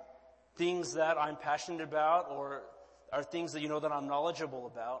things that I'm passionate about or are things that that I'm knowledgeable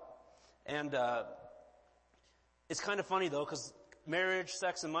about. And it's kind of funny though, because marriage,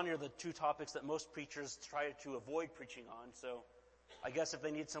 sex, and money are the two topics that most preachers try to avoid preaching on. So I guess if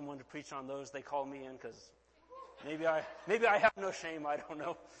they need someone to preach on those, they call me in, because maybe I have no shame. I don't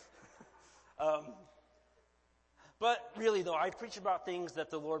know. But really though, I preach about things that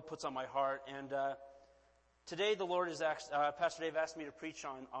the Lord puts on my heart. And today the Lord is Pastor Dave asked me to preach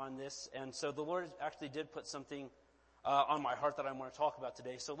on this. And so the Lord actually did put something on my heart that I want to talk about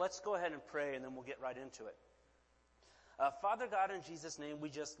today. So let's go ahead and pray, and then we'll get right into it. Father God, in Jesus' name,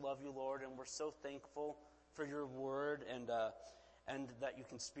 we just love you, Lord, and we're so thankful for your word and that you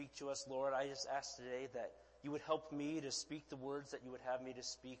can speak to us, Lord. I just ask today that you would help me to speak the words that you would have me to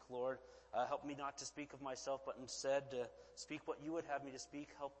speak, Lord. Help me not to speak of myself, but instead to speak what you would have me to speak.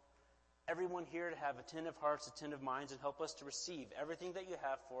 Help everyone here to have attentive hearts, attentive minds, and help us to receive everything that you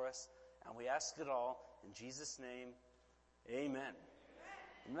have for us. And we ask it all in Jesus' name. Amen.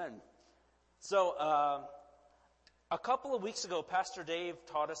 Amen. So, a couple of weeks ago, Pastor Dave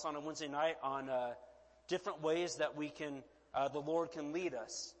taught us on a Wednesday night on different ways that we can, the Lord can lead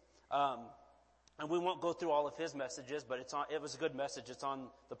us. And we won't go through all of his messages, but it was a good message. It's on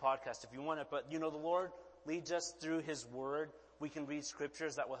the podcast if you want it. But the Lord leads us through his word. We can read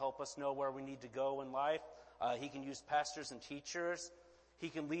scriptures that will help us know where we need to go in life. He can use pastors and teachers. He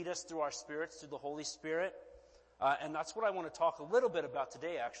can lead us through our spirits, through the Holy Spirit. And that's what I want to talk a little bit about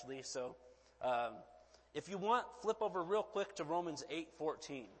today, actually. So, if you want, flip over real quick to Romans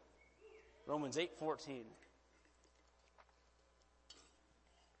 8:14. Romans 8:14.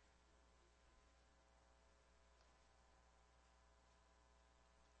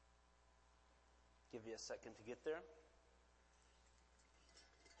 Give you a second to get there.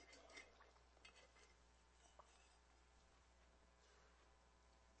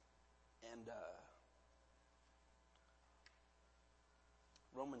 And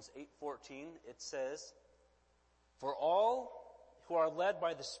Romans 8:14, it says, "For all who are led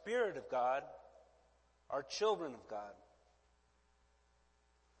by the Spirit of God are children of God."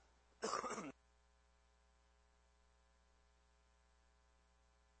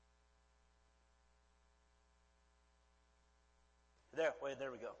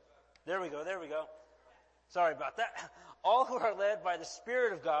 There we go. Sorry about that. All who are led by the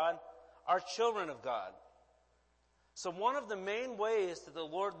Spirit of God are children of God. So one of the main ways that the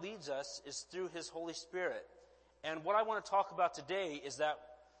Lord leads us is through his Holy Spirit. And what I want to talk about today is that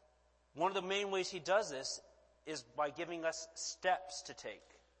one of the main ways he does this is by giving us steps to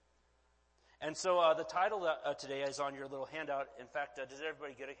take. And so the title today is on your little handout. In fact, does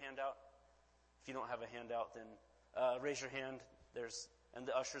everybody get a handout? If you don't have a handout, then raise your hand. And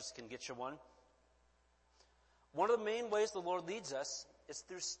the ushers can get you one. One of the main ways the Lord leads us is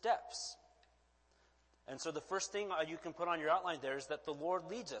through steps. And so the first thing you can put on your outline there is that the Lord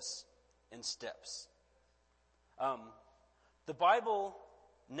leads us in steps. The Bible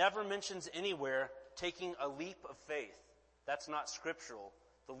never mentions anywhere taking a leap of faith. That's not scriptural.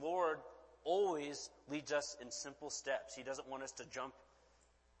 The Lord always leads us in simple steps. He doesn't want us to jump,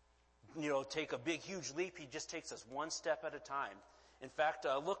 take a big, huge leap. He just takes us one step at a time. In fact,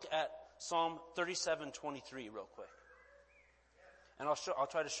 look at Psalm 37:23 real quick. And I'll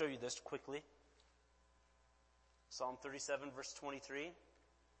try to show you this quickly. Psalm 37 verse 23.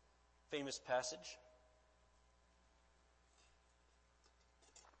 Famous passage.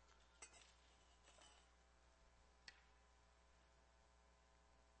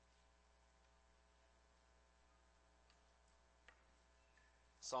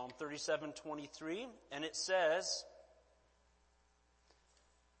 Psalm 37:23, and it says,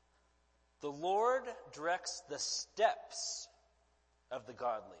 "The Lord directs the steps of the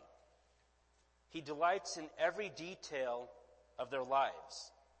godly. He delights in every detail of their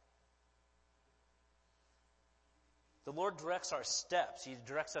lives." The Lord directs our steps. He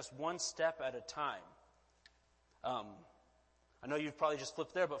directs us one step at a time. I know you've probably just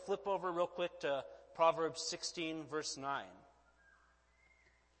flipped there, but flip over real quick to Proverbs 16 verse 9.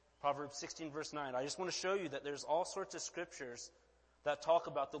 Proverbs 16 verse 9. I just want to show you that there's all sorts of scriptures that talk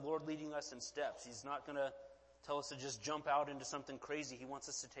about the Lord leading us in steps. He's not going to tell us to just jump out into something crazy. He wants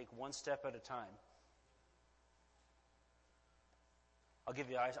us to take one step at a time. I'll give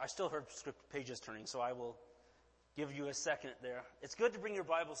you, I still heard script pages turning, so I will give you a second there. It's good to bring your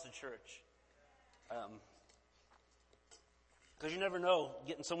Bibles to church. Because you never know,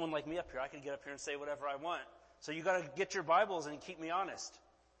 getting someone like me up here, I could get up here and say whatever I want. So you got to get your Bibles and keep me honest.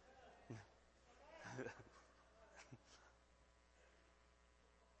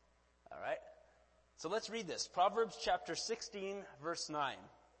 All right. So let's read this. Proverbs chapter 16, verse 9.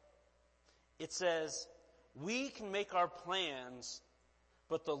 It says, "We can make our plans,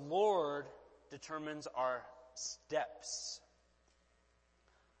 but the Lord determines our steps."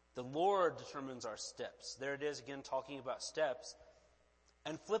 The Lord determines our steps. There it is again, talking about steps.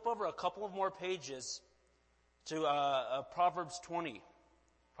 And flip over a couple of more pages to Proverbs 20.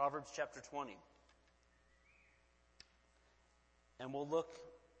 Proverbs chapter 20. And we'll look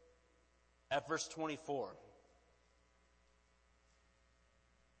at verse 24.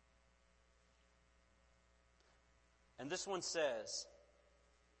 And this one says,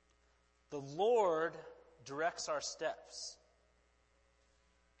 "The Lord directs our steps.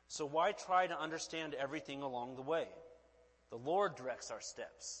 So why try to understand everything along the way?" The Lord directs our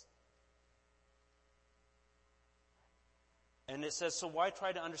steps. And it says, so why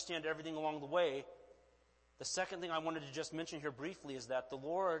try to understand everything along the way? The second thing I wanted to just mention here briefly is that the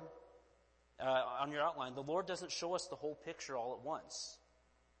Lord, on your outline, the Lord doesn't show us the whole picture all at once.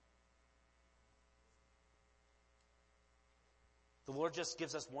 The Lord just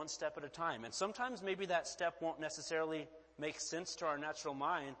gives us one step at a time. And sometimes maybe that step won't necessarily make sense to our natural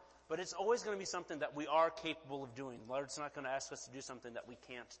mind, but it's always going to be something that we are capable of doing. The Lord's not going to ask us to do something that we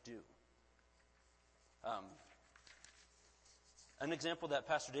can't do. An example that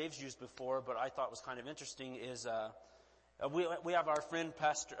Pastor Dave's used before, but I thought was kind of interesting, is we have our friend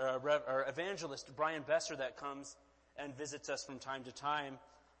or evangelist Brian Besser that comes and visits us from time to time,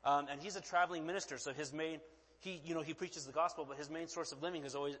 and he's a traveling minister. So he preaches the gospel, but his main source of living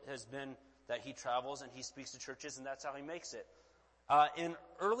has been that he travels and he speaks to churches, and that's how he makes it. In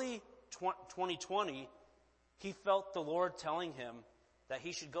early 2020, he felt the Lord telling him that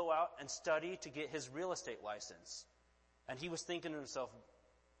he should go out and study to get his real estate license. And he was thinking to himself,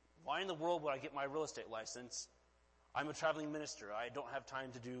 why in the world would I get my real estate license? I'm a traveling minister. I don't have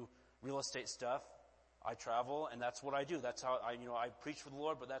time to do real estate stuff. I travel, and that's what I do. That's how I preach for the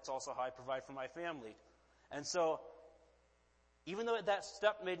Lord, but that's also how I provide for my family. And so, even though that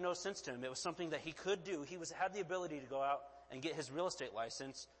step made no sense to him, it was something that he could do. He had the ability to go out and get his real estate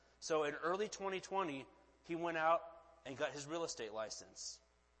license. So in early 2020, he went out and got his real estate license.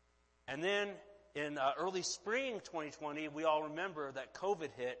 And then in early spring 2020, we all remember that COVID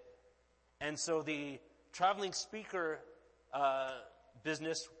hit. And so the traveling speaker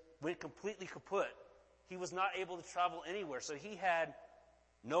business went completely kaput. He was not able to travel anywhere. So he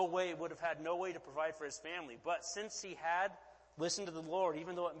would have had no way to provide for his family. But since he had listened to the Lord,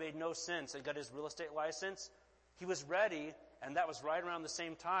 even though it made no sense, and got his real estate license, he was ready, and that was right around the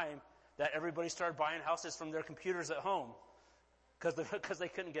same time that everybody started buying houses from their computers at home because they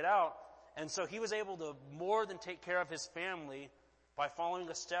couldn't get out. And so he was able to more than take care of his family by following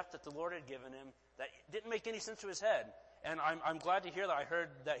a step that the Lord had given him that didn't make any sense to his head. And I'm glad to hear that. I heard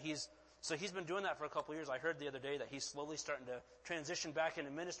that he's been doing that for a couple of years. I heard the other day that he's slowly starting to transition back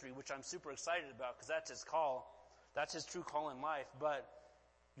into ministry, which I'm super excited about because that's his call. That's his true call in life. But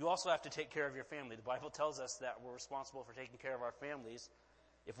you also have to take care of your family. The Bible tells us that we're responsible for taking care of our families.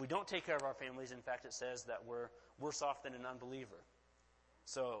 If we don't take care of our families, in fact, it says that we're worse off than an unbeliever.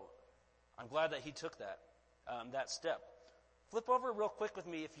 So I'm glad that he took that step. Flip over real quick with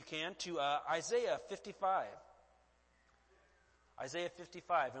me, if you can, to Isaiah 55. Isaiah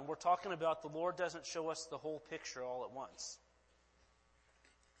 55, and we're talking about the Lord doesn't show us the whole picture all at once.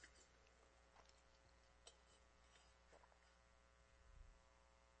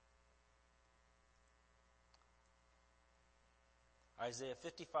 Isaiah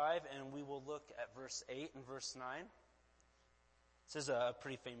 55, and we will look at verse 8 and verse 9. This is a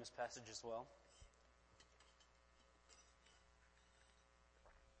pretty famous passage as well.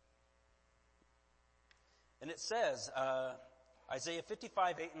 And it says, Isaiah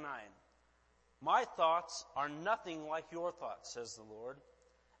 55, 8 and 9, "My thoughts are nothing like your thoughts, says the Lord,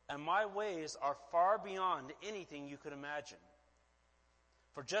 and my ways are far beyond anything you could imagine.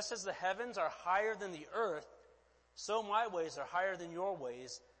 For just as the heavens are higher than the earth, so my ways are higher than your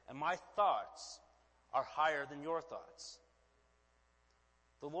ways, and my thoughts are higher than your thoughts."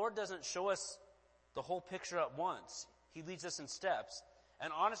 The Lord doesn't show us the whole picture at once. He leads us in steps.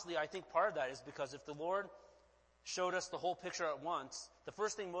 And honestly, I think part of that is because if the Lord showed us the whole picture at once, the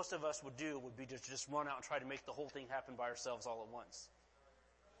first thing most of us would do would be to just run out and try to make the whole thing happen by ourselves all at once.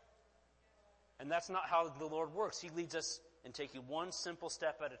 And that's not how the Lord works. He leads us in taking one simple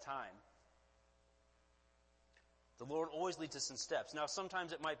step at a time. The Lord always leads us in steps. Now,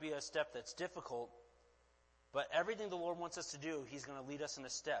 sometimes it might be a step that's difficult, but everything the Lord wants us to do, He's going to lead us in a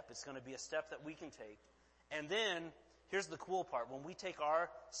step. It's going to be a step that we can take. And then, here's the cool part. When we take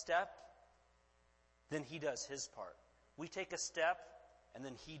our step, then He does His part. We take a step, and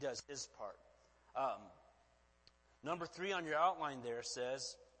then He does His part. Number 3 on your outline there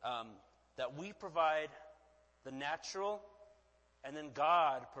says that we provide the natural, and then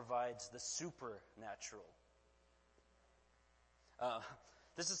God provides the supernatural.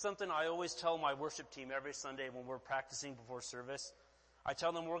 This is something I always tell my worship team every Sunday when we're practicing before service. I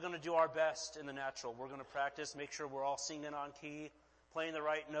tell them we're going to do our best in the natural. We're going to practice, make sure we're all singing on key, playing the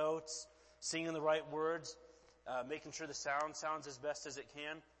right notes, singing the right words, making sure the sound sounds as best as it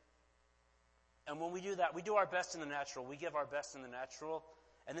can. And when we do that, we do our best in the natural. We give our best in the natural,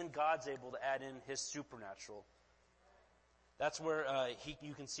 and then God's able to add in His supernatural. That's where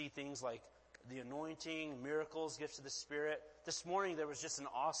you can see things like the anointing, miracles, gifts of the Spirit. This morning there was just an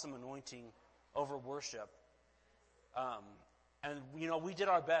awesome anointing over worship. And we did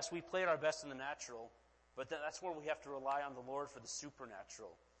our best. We played our best in the natural, but that's where we have to rely on the Lord for the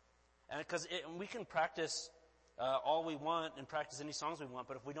supernatural. And because we can practice all we want and practice any songs we want,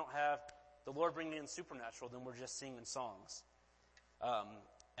 but if we don't have the Lord bringing in supernatural, then we're just singing songs.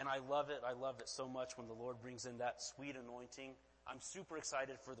 And I love it. I love it so much when the Lord brings in that sweet anointing. I'm super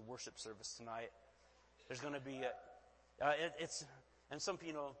excited for the worship service tonight. There's going to be and some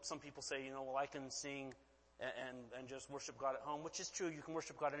people say, well, I can sing and just worship God at home, which is true. You can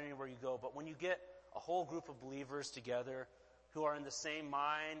worship God anywhere you go. But when you get a whole group of believers together who are in the same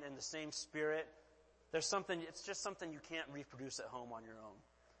mind and the same spirit. It's just something you can't reproduce at home on your own.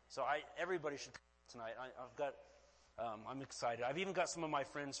 So everybody should come tonight. I'm excited. I've even got some of my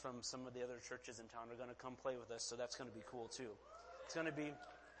friends from some of the other churches in town are going to come play with us, so that's going to be cool too. It's going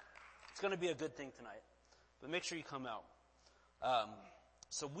to be a good thing tonight. But make sure you come out.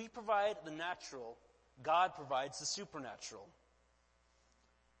 So we provide the natural. God provides the supernatural.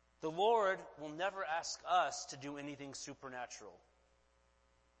 The Lord will never ask us to do anything supernatural.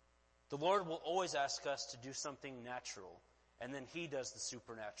 The Lord will always ask us to do something natural, and then He does the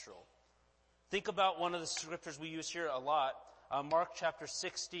supernatural. Think about one of the scriptures we use here a lot, Mark chapter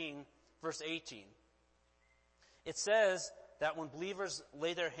 16, verse 18. It says that when believers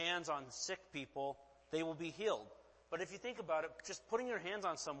lay their hands on sick people, they will be healed. But if you think about it, just putting your hands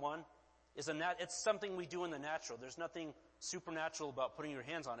on someone it's something we do in the natural. There's nothing supernatural about putting your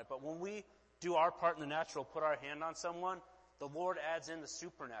hands on it. But when we do our part in the natural, put our hand on someone, the Lord adds in the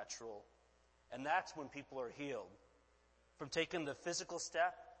supernatural. And that's when people are healed. From taking the physical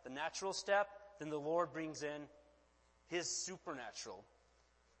step, the natural step, then the Lord brings in His supernatural.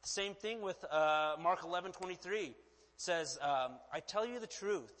 The same thing with Mark 11:23. Says, I tell you the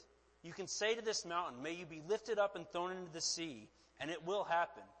truth. You can say to this mountain, may you be lifted up and thrown into the sea, and it will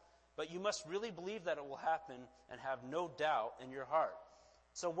happen. But you must really believe that it will happen and have no doubt in your heart.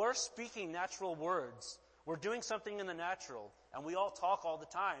 So we're speaking natural words. We're doing something in the natural, and we all talk all the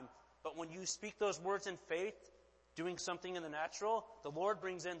time. But when you speak those words in faith, doing something in the natural, the Lord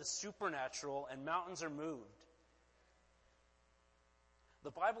brings in the supernatural, and mountains are moved.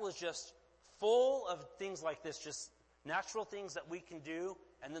 The Bible is just full of things like this, just natural things that we can do,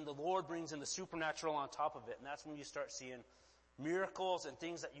 and then the Lord brings in the supernatural on top of it. And that's when you start seeing miracles and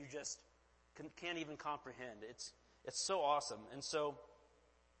things that you just can't even comprehend. It's so awesome. And so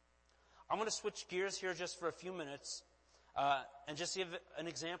I'm going to switch gears here just for a few minutes and just give an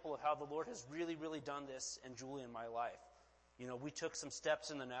example of how the Lord has really, really done this in Julie and my life. You know, we took some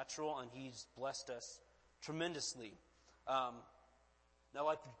steps in the natural, and He's blessed us tremendously. Now,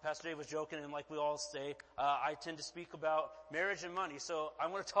 like Pastor Dave was joking, and like we all say, I tend to speak about marriage and money. So I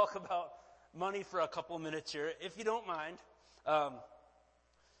want to talk about money for a couple of minutes here, if you don't mind.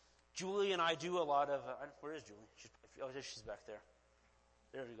 Julie and I do a lot of... where is Julie? She's back there.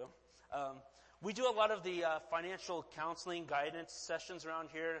 There we go. We do a lot of the financial counseling guidance sessions around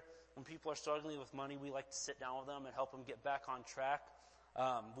here. When people are struggling with money, we like to sit down with them and help them get back on track.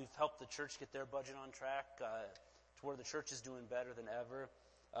 We've helped the church get their budget on track to where the church is doing better than ever.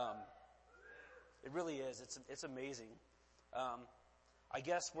 It really is. It's amazing. I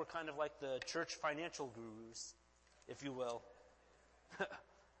guess we're kind of like the church financial gurus, if you will.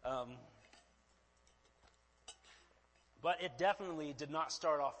 But it definitely did not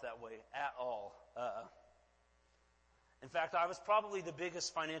start off that way at all. In fact, I was probably the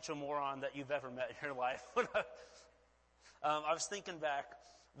biggest financial moron that you've ever met in your life. I was thinking back,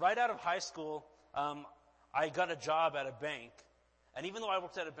 right out of high school, I got a job at a bank. And even though I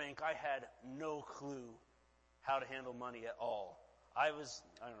worked at a bank, I had no clue how to handle money at all. I don't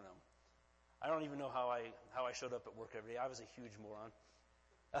know. I don't even know how I showed up at work every day. I was a huge moron.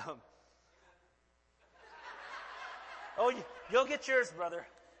 You'll get yours, brother.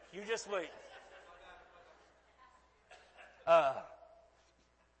 You just wait.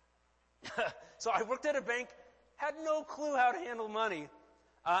 So I worked at a bank, had no clue how to handle money.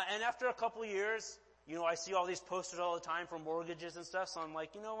 And after a couple of years, I see all these posters all the time for mortgages and stuff. So I'm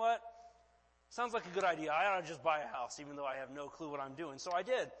like, you know what? Sounds like a good idea. I ought to just buy a house, even though I have no clue what I'm doing. So I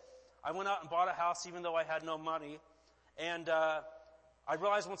did. I went out and bought a house, even though I had no money. And I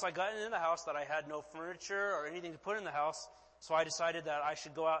realized once I got into the house that I had no furniture or anything to put in the house. So I decided that I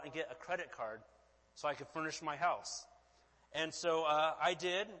should go out and get a credit card so I could furnish my house. And so I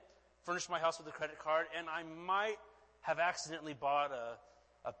did furnish my house with a credit card, and I might have accidentally bought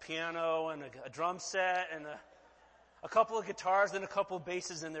a piano and a drum set and a couple of guitars and a couple of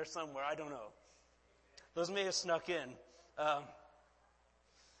basses in there somewhere. I don't know. Those may have snuck in.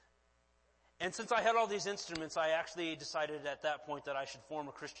 And since I had all these instruments, I actually decided at that point that I should form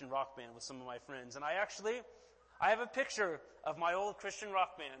a Christian rock band with some of my friends. And I have a picture of my old Christian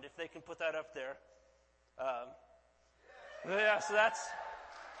rock band, if they can put that up there. Yeah, so that's...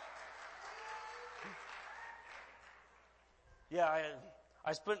 Yeah,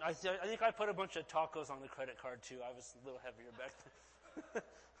 I think I put a bunch of tacos on the credit card too. I was a little heavier back then.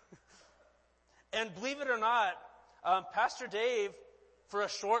 And believe it or not, Pastor Dave, for a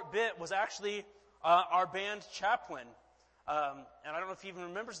short bit, was actually our band chaplain. And I don't know if he even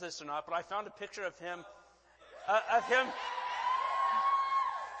remembers this or not, but I found a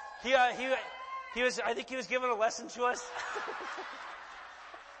I think he was giving a lesson to us.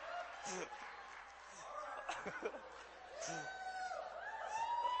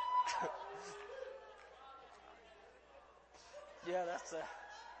 Yeah, that's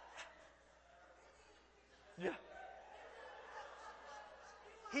yeah.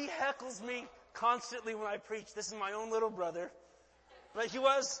 He heckles me constantly when I preach. This is my own little brother. But he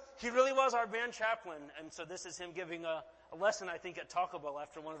really was our band chaplain. And so this is him giving a lesson, I think, at Taco Bell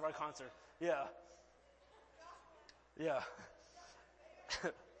after one of our concerts. Yeah. Yeah.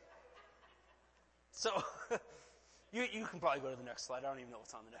 So, you can probably go to the next slide. I don't even know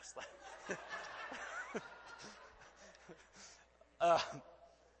what's on the next slide.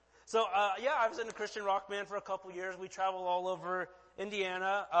 I was in a Christian rock band for a couple years. We traveled all over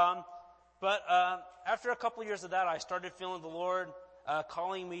Indiana. But after a couple years of that, I started feeling the Lord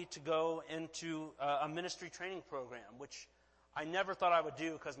calling me to go into a ministry training program, which I never thought I would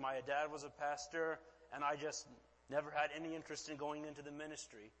do because my dad was a pastor, and I just never had any interest in going into the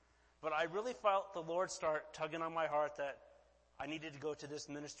ministry. But I really felt the Lord start tugging on my heart that I needed to go to this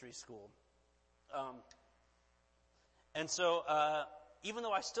ministry school. Even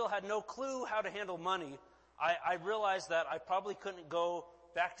though I still had no clue how to handle money, I realized that I probably couldn't go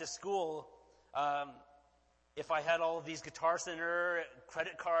back to school if I had all of these Guitar Center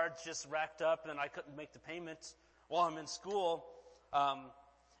credit cards just racked up and I couldn't make the payments while I'm in school.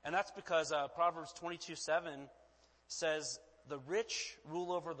 And that's because Proverbs 22:7 says, "The rich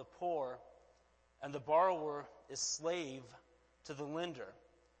rule over the poor, and the borrower is slave to the lender."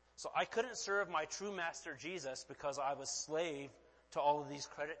 So I couldn't serve my true master Jesus because I was slave to all of these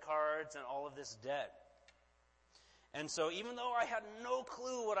credit cards and all of this debt. And so even though I had no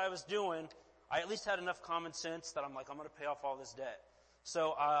clue what I was doing, I at least had enough common sense that I'm like, I'm going to pay off all this debt.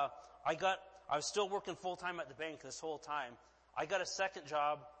 So I was still working full-time at the bank this whole time. I got a second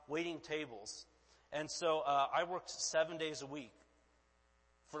job waiting tables. And so I worked 7 days a week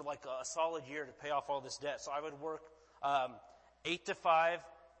for like a solid year to pay off all this debt. So I would work 8 to 5,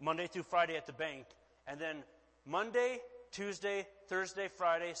 Monday through Friday at the bank. And then Monday, Tuesday, Thursday,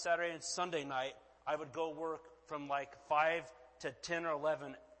 Friday, Saturday, and Sunday night, I would go work from like 5 to 10 or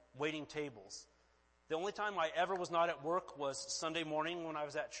 11 waiting tables. The only time I ever was not at work was Sunday morning when I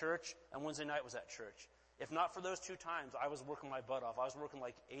was at church, and Wednesday night was at church. If not for those 2 times, I was working my butt off. I was working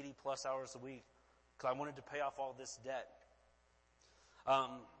like 80 plus hours a week because I wanted to pay off all this debt.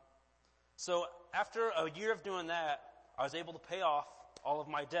 So after a year of doing that, I was able to pay off all of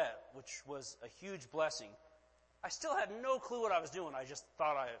my debt, which was a huge blessing. I still had no clue what I was doing. I just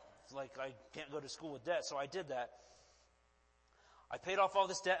thought I can't go to school with debt, so I did that. I paid off all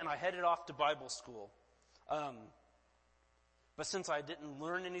this debt and I headed off to Bible school. But since I didn't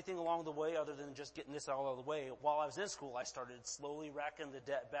learn anything along the way other than just getting this all out of the way, while I was in school, I started slowly racking the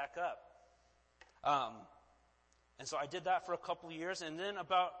debt back up. And so I did that for a couple of years, and then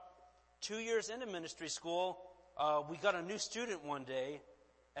about 2 years into ministry school, we got a new student one day,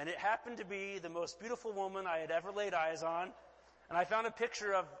 and it happened to be the most beautiful woman I had ever laid eyes on. And I found a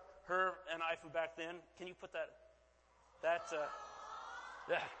picture of her and I from back then. Can you put that?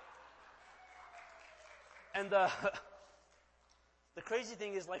 Yeah. And the crazy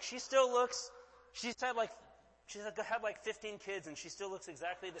thing is, like, she's had like 15 kids, and she still looks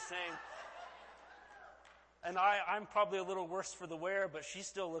exactly the same. And I'm probably a little worse for the wear, but she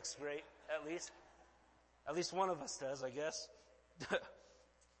still looks great, at least. At least one of us does, I guess.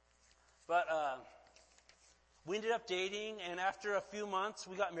 But we ended up dating, and after a few months,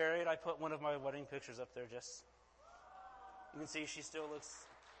 we got married. I put one of my wedding pictures up there. Just you can see she still looks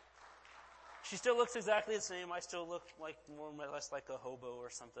exactly the same. I still look like more or less like a hobo or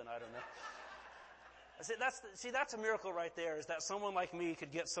something. I don't know. That's a miracle right there. Is that someone like me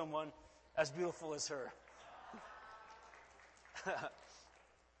could get someone as beautiful as her?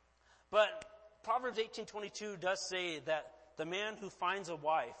 But Proverbs 18:22 does say that the man who finds a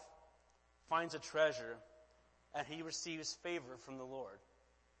wife finds a treasure, and he receives favor from the Lord.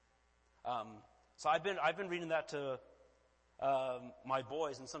 So I've been reading that to my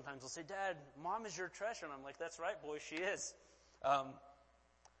boys, and sometimes they'll say, "Dad, Mom is your treasure," and I'm like, "That's right, boy, she is."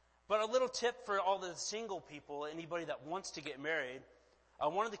 But a little tip for all the single people, anybody that wants to get married,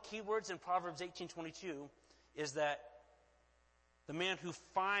 one of the key words in Proverbs 18:22 is that the man who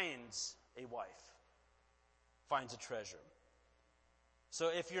finds a wife finds a treasure. So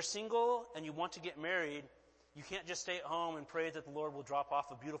if you're single and you want to get married, you can't just stay at home and pray that the Lord will drop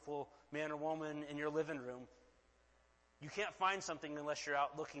off a beautiful man or woman in your living room. You can't find something unless you're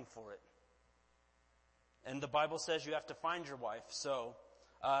out looking for it. And the Bible says you have to find your wife. So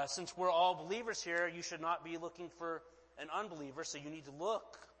since we're all believers here, you should not be looking for an unbeliever, so you need to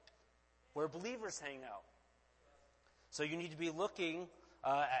look where believers hang out. So you need to be looking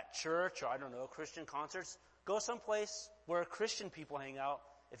at church or, I don't know, Christian concerts. Go someplace where Christian people hang out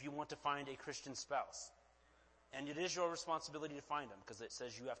if you want to find a Christian spouse. And it is your responsibility to find them, because it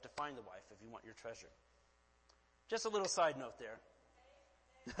says you have to find the wife if you want your treasure. Just a little side note there.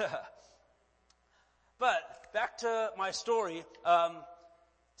 But back to my story.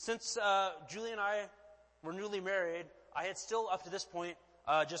 Since Julie and I were newly married, I had still up to this point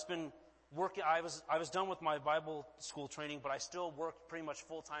just been working. I was done with my Bible school training, but I still worked pretty much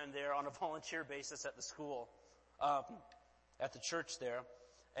full time there on a volunteer basis at the school, at the church there.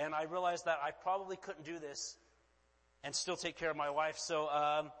 And I realized that I probably couldn't do this and still take care of my wife. So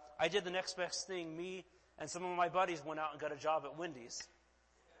I did the next best thing. Me and some of my buddies went out and got a job at Wendy's.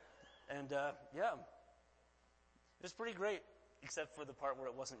 And yeah, it was pretty great, except for the part where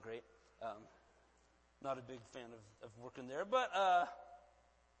it wasn't great. Not a big fan of working there. But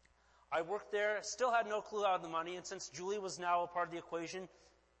I worked there, still had no clue how the money. And since Julie was now a part of the equation,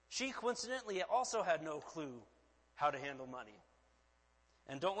 she coincidentally also had no clue how to handle money.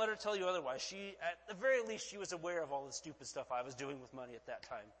 And don't let her tell you otherwise. She, at the very least, she was aware of all the stupid stuff I was doing with money at that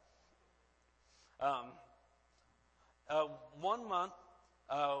time. 1 month,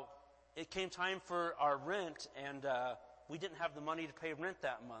 it came time for our rent, and we didn't have the money to pay rent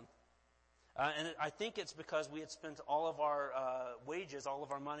that month. I think it's because we had spent all of our wages, all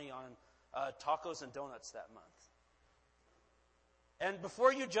of our money on tacos and donuts that month. And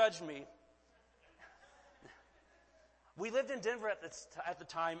before you judge me, we lived in Denver at the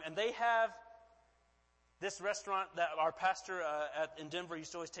time, and they have this restaurant that our pastor in Denver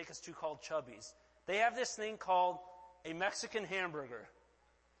used to always take us to called Chubby's. They have this thing called a Mexican hamburger.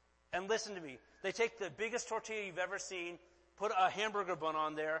 And listen to me. They take the biggest tortilla you've ever seen, put a hamburger bun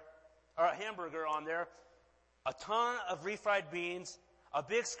on there, or a hamburger on there, a ton of refried beans, a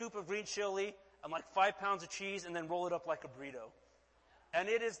big scoop of green chili, and like 5 pounds of cheese, and then roll it up like a burrito. And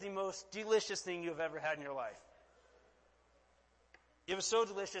it is the most delicious thing you've ever had in your life. It was so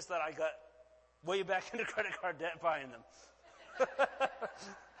delicious that I got way back into credit card debt buying them.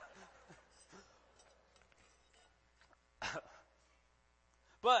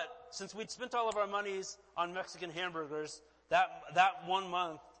 But since we'd spent all of our monies on Mexican hamburgers, that 1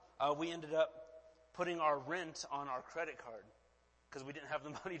 month, we ended up putting our rent on our credit card because we didn't have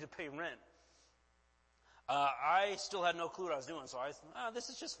the money to pay rent. I still had no clue what I was doing, so I thought, this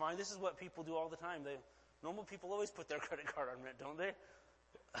is just fine. This is what people do all the time. Normal people always put their credit card on rent, don't they?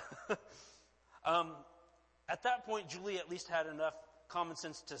 At that point, Julie at least had enough common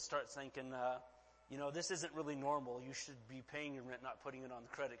sense to start thinking, this isn't really normal. You should be paying your rent, not putting it on the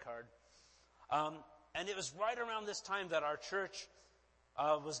credit card. And it was right around this time that our church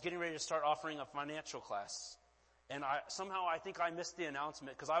was getting ready to start offering a financial class. And I think I missed the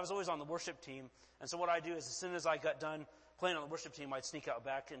announcement because I was always on the worship team. And so what I do is as soon as I got done playing on the worship team, I'd sneak out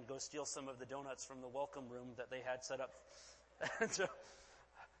back and go steal some of the donuts from the welcome room that they had set up. And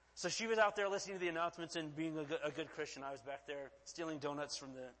so she was out there listening to the announcements and being a good Christian. I was back there stealing donuts from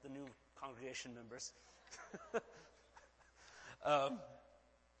the new congregation members.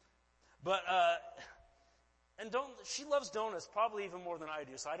 She loves donuts probably even more than I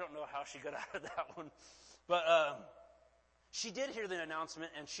do, so I don't know how she got out of that one. But she did hear the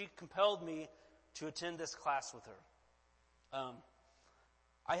announcement, and she compelled me to attend this class with her.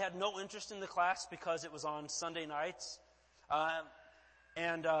 I had no interest in the class because it was on Sunday nights.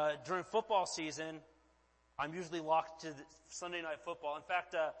 And during football season, I'm usually locked to Sunday night football. In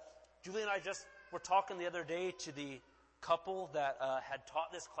fact, Julie and I just were talking the other day to the couple that had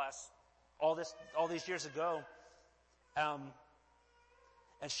taught this class all these years ago. And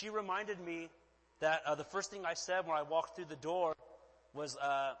she reminded me that the first thing I said when I walked through the door was,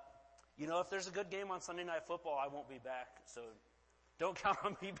 if there's a good game on Sunday night football, I won't be back. So don't count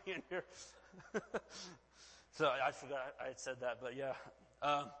on me being here. So I forgot I had said that, but yeah.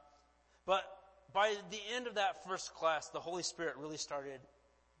 But by the end of that first class, the Holy Spirit really started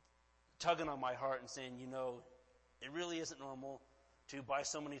tugging on my heart and saying, it really isn't normal to buy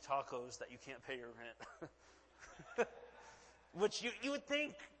so many tacos that you can't pay your rent. Which you would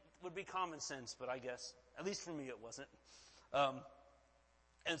think would be common sense, but I guess, at least for me, it wasn't.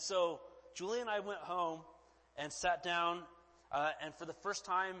 And so Julie and I went home and sat down, and for the first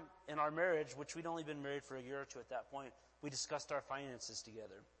time in our marriage, which we'd only been married for a year or two at that point, we discussed our finances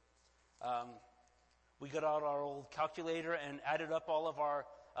together. We got out our old calculator and added up all of our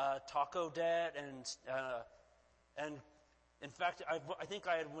taco debt, and in fact, I think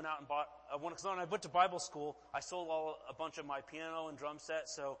I had went out and bought because when I went to Bible school, I sold a bunch of my piano and drum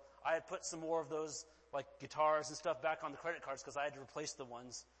sets, so I had put some more of those like guitars and stuff back on the credit cards because I had to replace the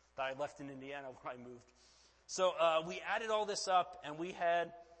ones that I left in Indiana when I moved. So we added all this up, and we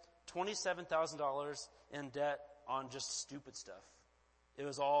had $27,000 in debt on just stupid stuff. It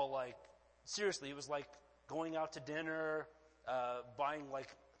was all like, seriously, it was like going out to dinner, buying like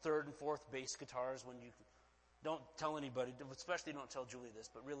third and fourth bass guitars when you don't tell anybody, especially don't tell Julie this,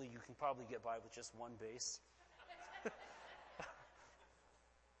 but really you can probably get by with just one bass.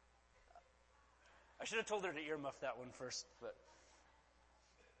 I should have told her to earmuff that one first,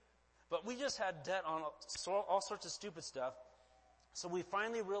 but we just had debt on all sorts of stupid stuff. So we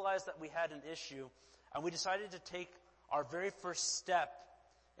finally realized that we had an issue, and we decided to take our very first step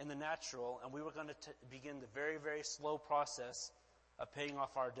in the natural, and we were going to begin the very, very slow process of paying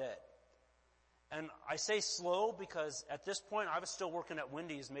off our debt. And I say slow because at this point I was still working at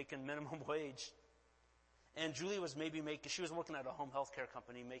Wendy's making minimum wage. And Julie was she was working at a home health care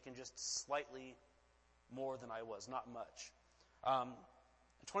company making just slightly more than I was, not much.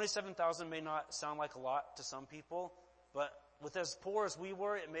 $27,000 may not sound like a lot to some people, but with as poor as we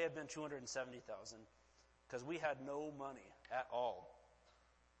were, it may have been $270,000 because we had no money at all.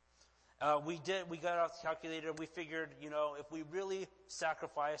 We got out the calculator. We figured, if we really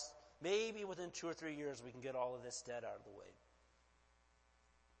sacrificed, maybe within 2 or 3 years we can get all of this debt out of the way.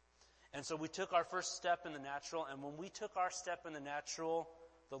 And so we took our first step in the natural, and when we took our step in the natural,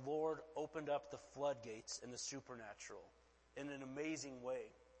 the Lord opened up the floodgates in the supernatural in an amazing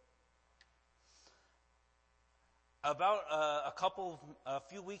way. About a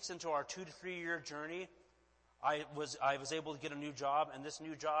few weeks into our 2 to 3 year journey, I was able to get a new job, and this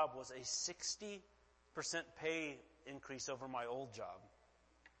new job was a 60% pay increase over my old job.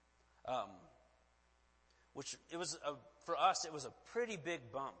 Which it was for us, it was a pretty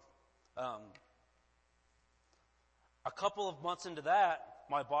big bump. A couple of months into that,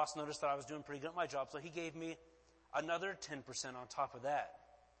 my boss noticed that I was doing pretty good at my job, so he gave me another 10% on top of that,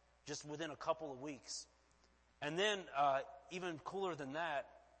 just within a couple of weeks. And then, even cooler than that,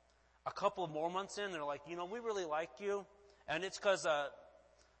 a couple of more months in, they're like, we really like you. And it's because, one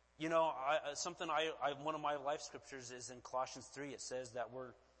of my life scriptures is in Colossians 3. It says that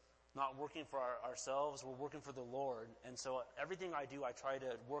we're not working for ourselves, we're working for the Lord. And so everything I do, I try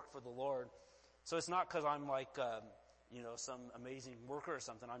to work for the Lord. So it's not because I'm like, some amazing worker or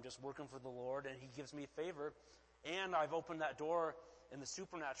something. I'm just working for the Lord, and He gives me favor. And I've opened that door in the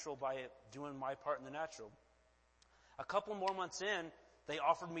supernatural by doing my part in the natural. A couple more months in, they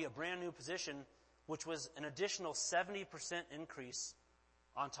offered me a brand new position, which was an additional 70% increase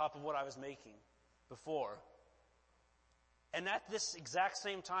on top of what I was making before. And at this exact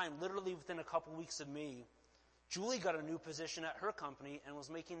same time, literally within a couple weeks of me, Julie got a new position at her company and was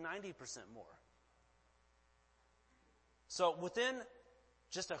making 90% more. So within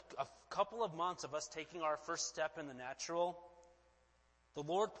just a couple of months of us taking our first step in the natural, the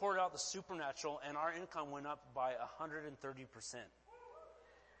Lord poured out the supernatural, and our income went up by 130%.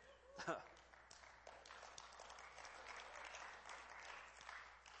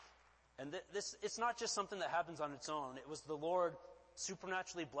 And it's not just something that happens on its own. It was the Lord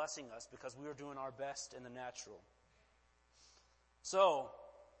supernaturally blessing us because we were doing our best in the natural. So,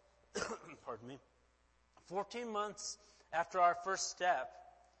 pardon me, 14 months after our first step,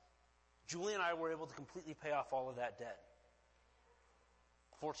 Julie and I were able to completely pay off all of that debt.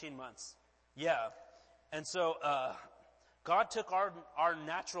 14 months. Yeah. And so, God took our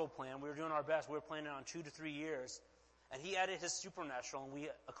natural plan. We were doing our best. We were planning on 2 to 3 years. And He added His supernatural, and we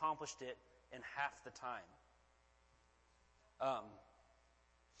accomplished it in half the time.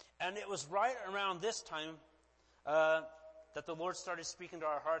 And it was right around this time that the Lord started speaking to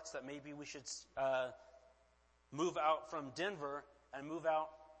our hearts that maybe we should move out from Denver and move out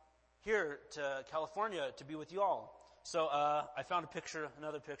here to California to be with you all. So I found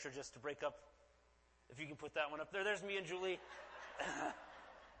another picture just to break up. If you can put that one up there. There's me and Julie.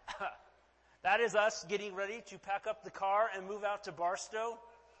 That is us getting ready to pack up the car and move out to Barstow.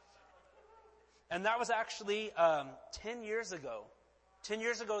 And that was actually 10 years ago. 10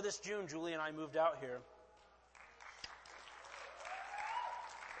 years ago this June, Julie and I moved out here.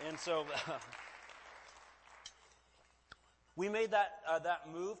 And so we made that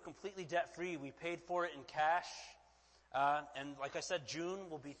move completely debt-free. We paid for it in cash. And like I said, June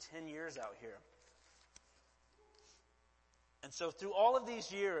will be 10 years out here. And so through all of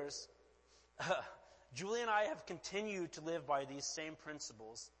these years, Julie and I have continued to live by these same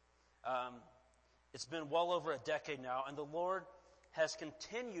principles. It's been well over a decade now, and the Lord has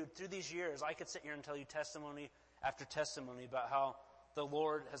continued through these years. I could sit here and tell you testimony after testimony about how the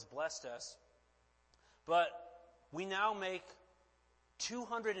Lord has blessed us. But we now make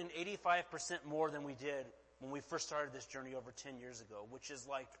 285% more than we did when we first started this journey over 10 years ago, which is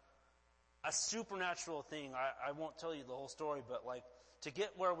like a supernatural thing. I won't tell you the whole story, but like to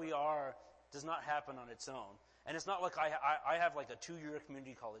get where we are does not happen on its own. And it's not like I have like a 2-year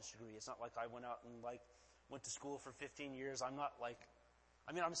community college degree. It's not like I went out and like went to school for 15 years. I'm not like,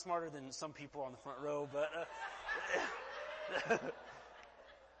 I mean, I'm smarter than some people on the front row, but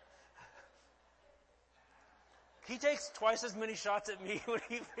he takes twice as many shots at me when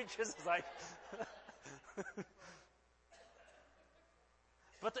he preaches as I.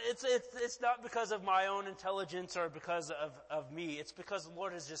 But it's not because of my own intelligence or because of me. It's because the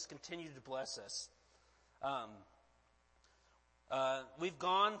Lord has just continued to bless us. We've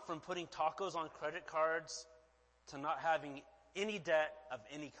gone from putting tacos on credit cards to not having any debt of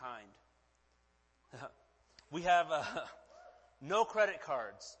any kind. We have no credit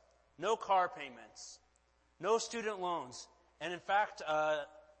cards, no car payments, no student loans. And in fact,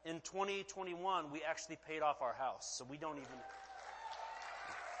 in 2021, we actually paid off our house. So we don't even...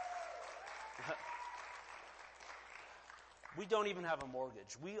 We don't even have a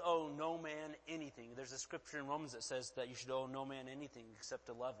mortgage. We owe no man anything. There's a scripture in Romans that says that you should owe no man anything except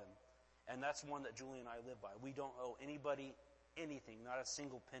to love him. And that's one that Julie and I live by. We don't owe anybody anything, not a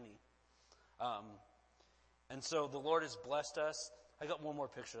single penny. And so the Lord has blessed us. I got one more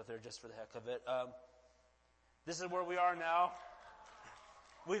picture up there just for the heck of it. This is where we are now.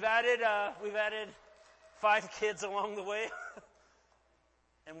 We've added 5 kids along the way.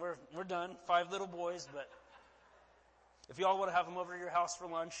 And we're done. 5 little boys, but if y'all want to have them over to your house for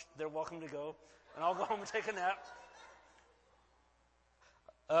lunch, they're welcome to go. And I'll go home and take a nap.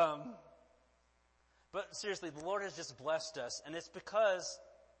 But seriously, the Lord has just blessed us. And it's because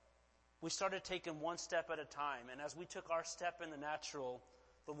we started taking one step at a time. And as we took our step in the natural,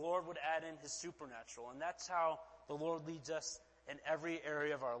 the Lord would add in His supernatural. And that's how the Lord leads us in every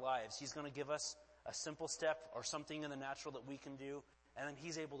area of our lives. He's going to give us a simple step or something in the natural that we can do. And then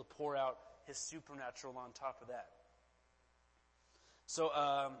He's able to pour out His supernatural on top of that. So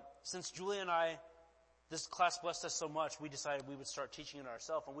since Julie and I, this class blessed us so much, we decided we would start teaching it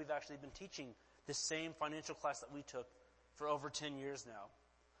ourselves. And we've actually been teaching this same financial class that we took for over 10 years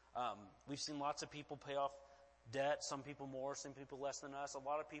now. We've seen lots of people pay off debt, some people more, some people less than us. A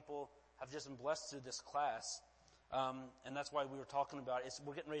lot of people have just been blessed through this class. And that's why we were talking about it.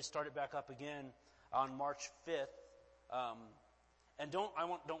 We're getting ready to start it back up again on March 5th. And don't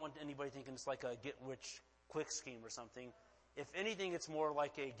want anybody thinking it's like a get-rich-quick scheme or something. If anything, it's more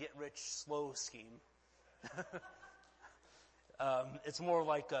like a get-rich-slow scheme. It's more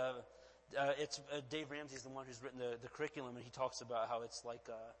like Dave Ramsey's the one who's written the curriculum, and he talks about how it's like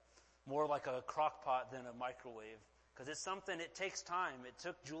more like a crock pot than a microwave. Because it's something, it takes time. It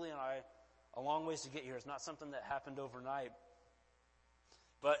took Julie and I a long ways to get here. It's not something that happened overnight.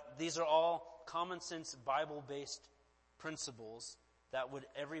 But these are all common sense, Bible-based principles that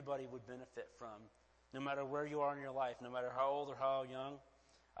everybody would benefit from, no matter where you are in your life, no matter how old or how young.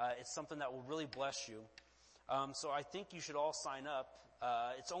 It's something that will really bless you. So I think you should all sign up.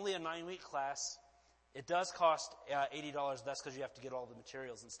 It's only a 9-week class. It does cost $80. That's because you have to get all the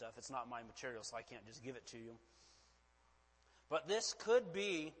materials and stuff. It's not my material, so I can't just give it to you. But this could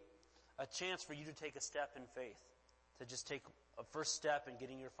be a chance for you to take a step in faith, to just take a first step in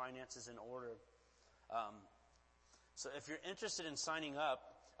getting your finances in order. So if you're interested in signing up,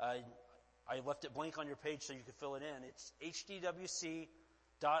 I left it blank on your page so you could fill it in. It's hdwc.org/FPU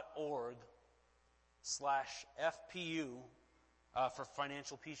for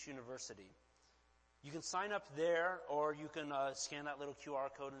Financial Peace University. You can sign up there, or you can scan that little QR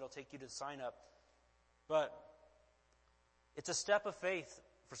code and it'll take you to sign up. But it's a step of faith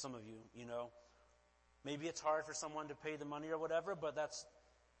for some of you, you know. Maybe it's hard for someone to pay the money or whatever, but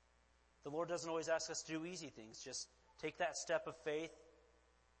the Lord doesn't always ask us to do easy things. Just take that step of faith,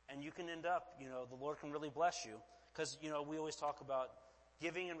 and you can end up, the Lord can really bless you. Because, we always talk about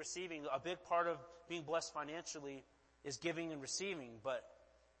giving and receiving. A big part of being blessed financially is giving and receiving. But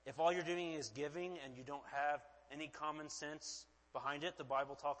if all you're doing is giving and you don't have any common sense behind it, the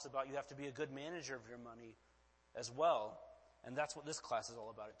Bible talks about you have to be a good manager of your money as well. And that's what this class is all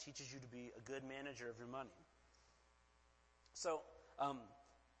about. It teaches you to be a good manager of your money. So,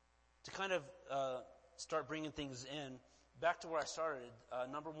 to kind of start bringing things in, back to where I started,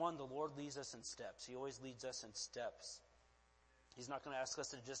 number one, the Lord leads us in steps. He always leads us in steps. He's not going to ask us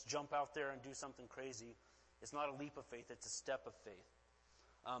to just jump out there and do something crazy. It's not a leap of faith, it's a step of faith.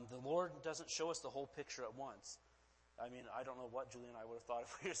 The Lord doesn't show us the whole picture at once. I mean, I don't know what Julie and I would have thought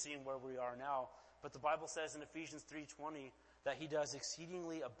if we were seeing where we are now. But the Bible says in Ephesians 3:20 that He does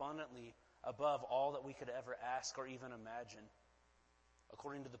exceedingly abundantly above all that we could ever ask or even imagine,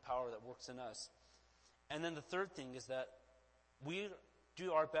 according to the power that works in us. And then the third thing is that we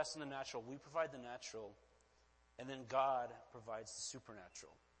do our best in the natural. We provide the natural, and then God provides the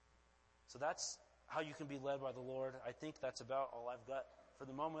supernatural. So that's how you can be led by the Lord. I think that's about all I've got for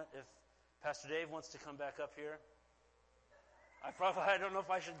the moment. If Pastor Dave wants to come back up here, I don't know if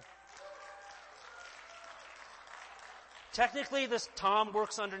I should. Technically, this Tom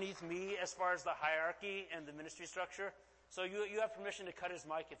works underneath me as far as the hierarchy and the ministry structure. So you have permission to cut his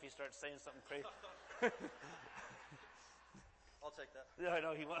mic if he starts saying something crazy. I'll take that. Yeah, I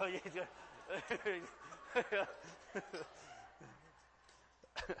know he will.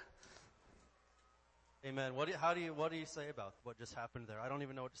 Amen. What do you say about what just happened there? I don't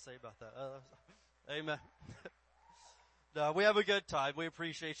even know what to say about that. Amen. No, we have a good time. We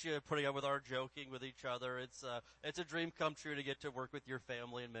appreciate you putting up with our joking with each other. It's a dream come true to get to work with your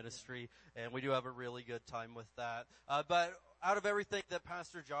family and ministry, and we do have a really good time with that. But out of everything that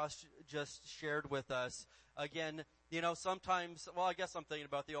Pastor Josh just shared with us, again, sometimes, I guess I'm thinking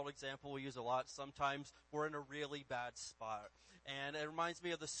about the old example we use a lot. Sometimes we're in a really bad spot. And it reminds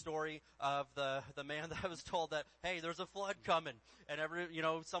me of the story of the man that was told that, hey, there's a flood coming. And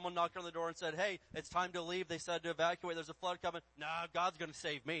someone knocked on the door and said, hey, it's time to leave. They said to evacuate. There's a flood coming. Nah, God's going to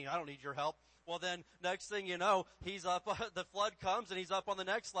save me. I don't need your help. Well, then next thing you know, he's up, the flood comes and he's up on the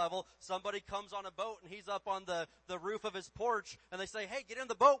next level. Somebody comes on a boat and he's up on the roof of his porch and they say, hey, get in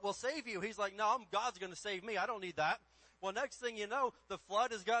the boat. We'll save you. He's like, no, God's going to save me. I don't need that. Well, next thing you know, the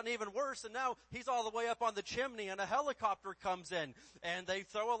flood has gotten even worse, and now he's all the way up on the chimney, and a helicopter comes in, and they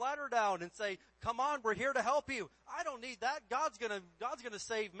throw a ladder down and say, come on, we're here to help you. I don't need that. God's gonna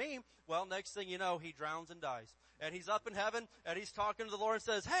save me. Well, next thing you know, he drowns and dies. And he's up in heaven, and he's talking to the Lord and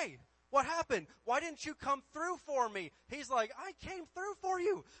says, hey, what happened? Why didn't you come through for me? He's like, I came through for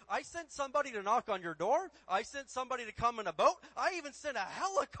you. I sent somebody to knock on your door. I sent somebody to come in a boat. I even sent a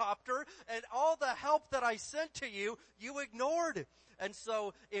helicopter, and all the help that I sent to you, you ignored. And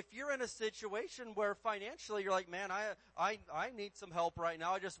so if you're in a situation where financially you're like, man, I need some help right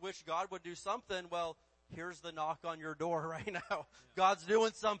now. I just wish God would do something. Well, here's the knock on your door right now. God's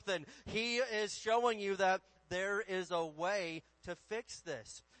doing something. He is showing you that there is a way to fix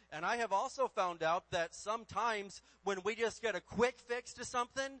this. And I have also found out that sometimes when we just get a quick fix to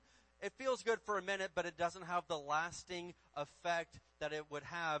something, it feels good for a minute, but it doesn't have the lasting effect that it would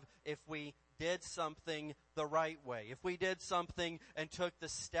have if we did something the right way. If we did something and took the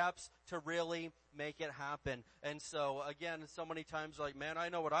steps to really make it happen. And so, again, so many times like, man, I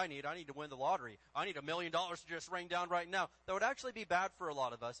know what I need. I need to win the lottery. I need $1 million to just rain down right now. That would actually be bad for a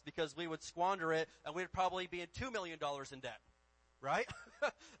lot of us because we would squander it and we'd probably be in $2 million in debt. Right?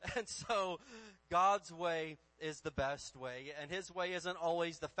 And so God's way is the best way, and His way isn't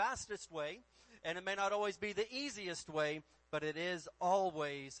always the fastest way, and it may not always be the easiest way, but it is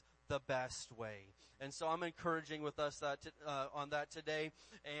always the best way. And so I'm encouraging with us on that today.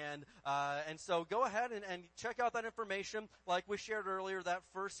 And so go ahead and check out that information. Like we shared earlier, that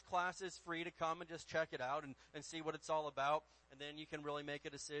first class is free to come and just check it out and see what it's all about. And then you can really make a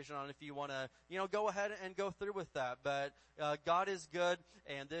decision on if you want to, go ahead and go through with that. But God is good,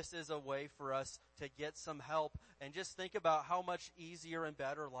 and this is a way for us to get some help. And just think about how much easier and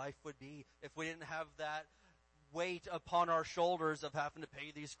better life would be if we didn't have that weight upon our shoulders of having to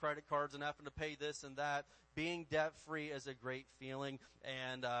pay these credit cards and having to pay this and that. Being debt-free is a great feeling,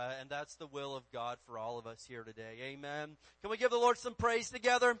 and that's the will of God for all of us here today. Amen. Can we give the Lord some praise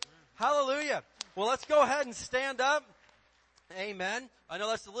together? Hallelujah. Well, let's go ahead and stand up. Amen. I know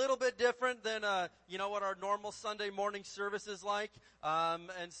that's a little bit different than, what our normal Sunday morning service is like.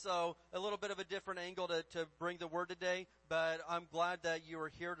 And so a little bit of a different angle to bring the word today, but I'm glad that you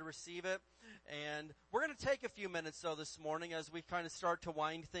are here to receive it. And we're going to take a few minutes though this morning as we kind of start to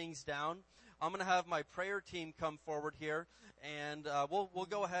wind things down. I'm going to have my prayer team come forward here, and we'll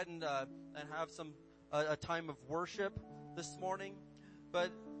go ahead and have a time of worship this morning.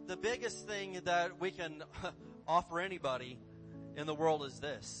 But the biggest thing that we can offer anybody in the world is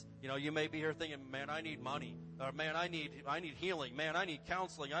this. You may be here thinking, man, I need money. Or man, I need healing. Man, I need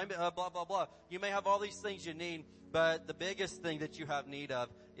counseling. Blah, blah, blah. You may have all these things you need, but the biggest thing that you have need of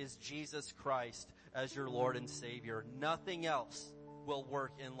is Jesus Christ as your Lord and Savior. Nothing else will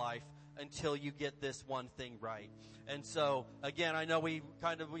work in life until you get this one thing right. And so, again, I know we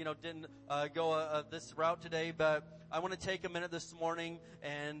kind of, didn't go this route today, but I want to take a minute this morning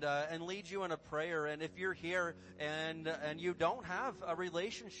and lead you in a prayer. And if you're here and you don't have a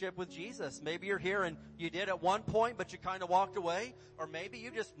relationship with Jesus, maybe you're here and you did at one point, but you kind of walked away, or maybe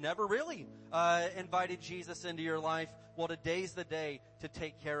you just never really invited Jesus into your life. Well, today's the day to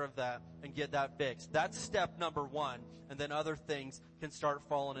take care of that and get that fixed. That's step number one. And then other things can start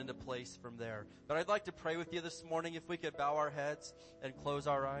falling into place from there. But I'd like to pray with you this morning, if we could bow our heads and close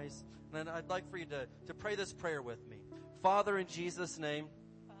our eyes. And I'd like for you to pray this prayer with me. Father, in Jesus' name,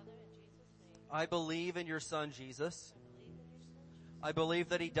 I believe in your Son, Jesus. I believe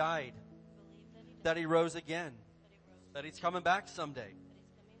that he died, that he rose again, that he's coming back someday.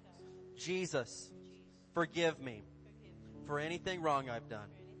 Jesus, forgive me for anything wrong I've done.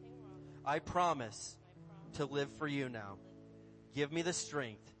 I promise to live for you now. Give me the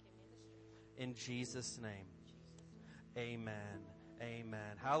strength. In Jesus' name. Amen.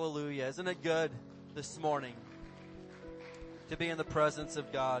 Amen. Hallelujah. Isn't it good this morning to be in the presence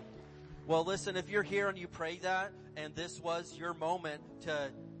of God? Well, listen, if you're here and you prayed that, and this was your moment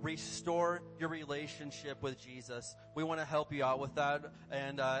to restore your relationship with Jesus, we want to help you out with that.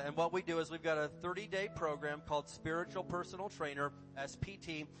 And what we do is we've got a 30-day program called Spiritual Personal Trainer,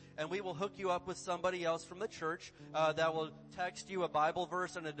 SPT, and we will hook you up with somebody else from the church that will text you a Bible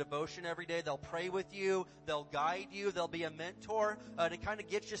verse and a devotion every day. They'll pray with you. They'll guide you. They'll be a mentor to kind of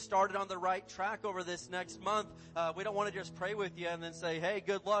get you started on the right track over this next month. We don't want to just pray with you and then say, hey,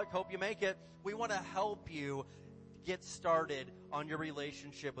 good luck, hope you make it. We want to help you get started on your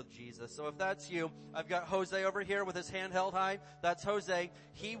relationship with Jesus. So if that's you, I've got Jose over here with his hand held high. That's Jose.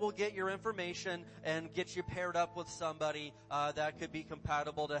 He will get your information and get you paired up with somebody that could be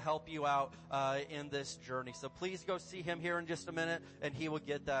compatible to help you out in this journey. So please go see him here in just a minute, and he will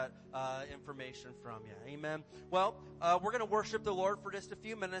get that information from you. Amen. Well, we're going to worship the Lord for just a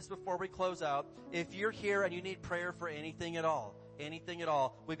few minutes before we close out. If you're here and you need prayer for anything at all,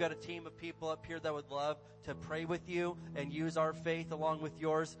 we've got a team of people up here that would love to pray with you and use our faith along with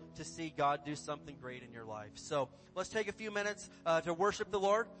yours to see God do something great in your life. So let's take a few minutes to worship the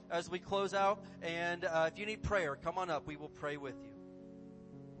Lord as we close out. And if you need prayer, come on up. We will pray with you.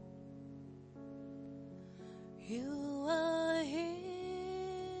 You are here,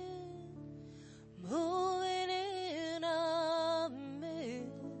 moving in our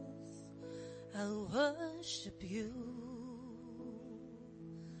midst. I worship you.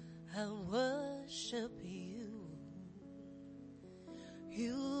 I worship you.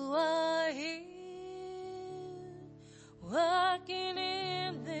 You are here, working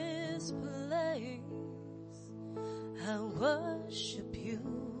in this place. I worship you.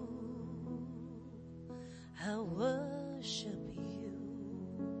 I worship you.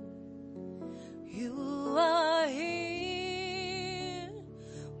 You are here,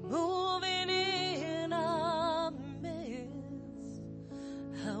 moving in our midst.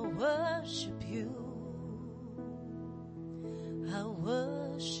 I worship you. I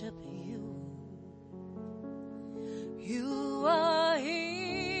worship you. You are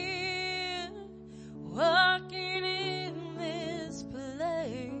here, working in this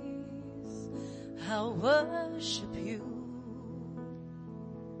place. I worship you.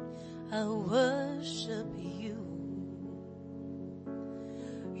 I worship you.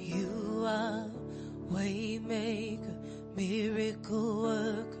 You are waymaker, miracle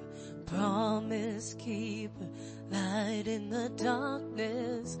worker, promise keeper, light in the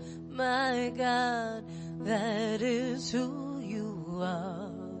darkness. My God, that is who you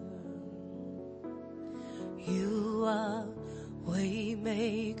are. You are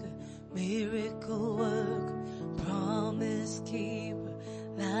waymaker, miracle worker, promise keeper,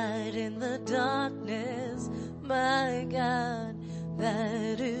 light in the darkness. My God,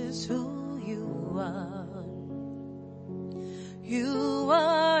 that is who you are. You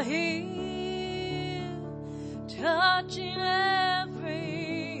are here, touching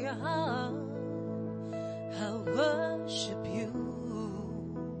every heart. I worship you.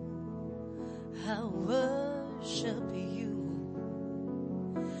 I worship you.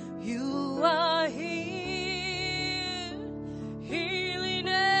 You are here, healing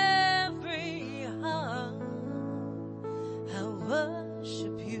every heart. I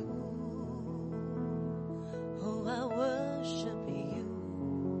worship you. Oh, I worship you.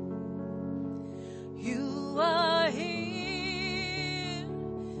 You are here,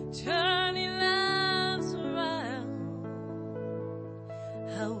 turning lives around.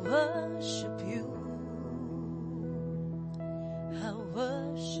 I worship you. I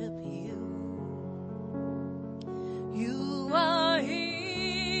worship you. You are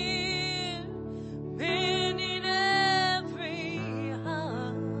here, mending every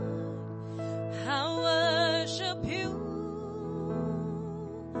heart. I worship you.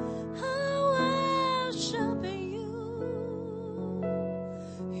 I worship you.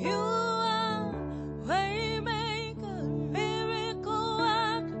 You are waymaker, miracle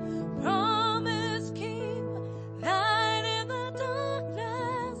worker, promise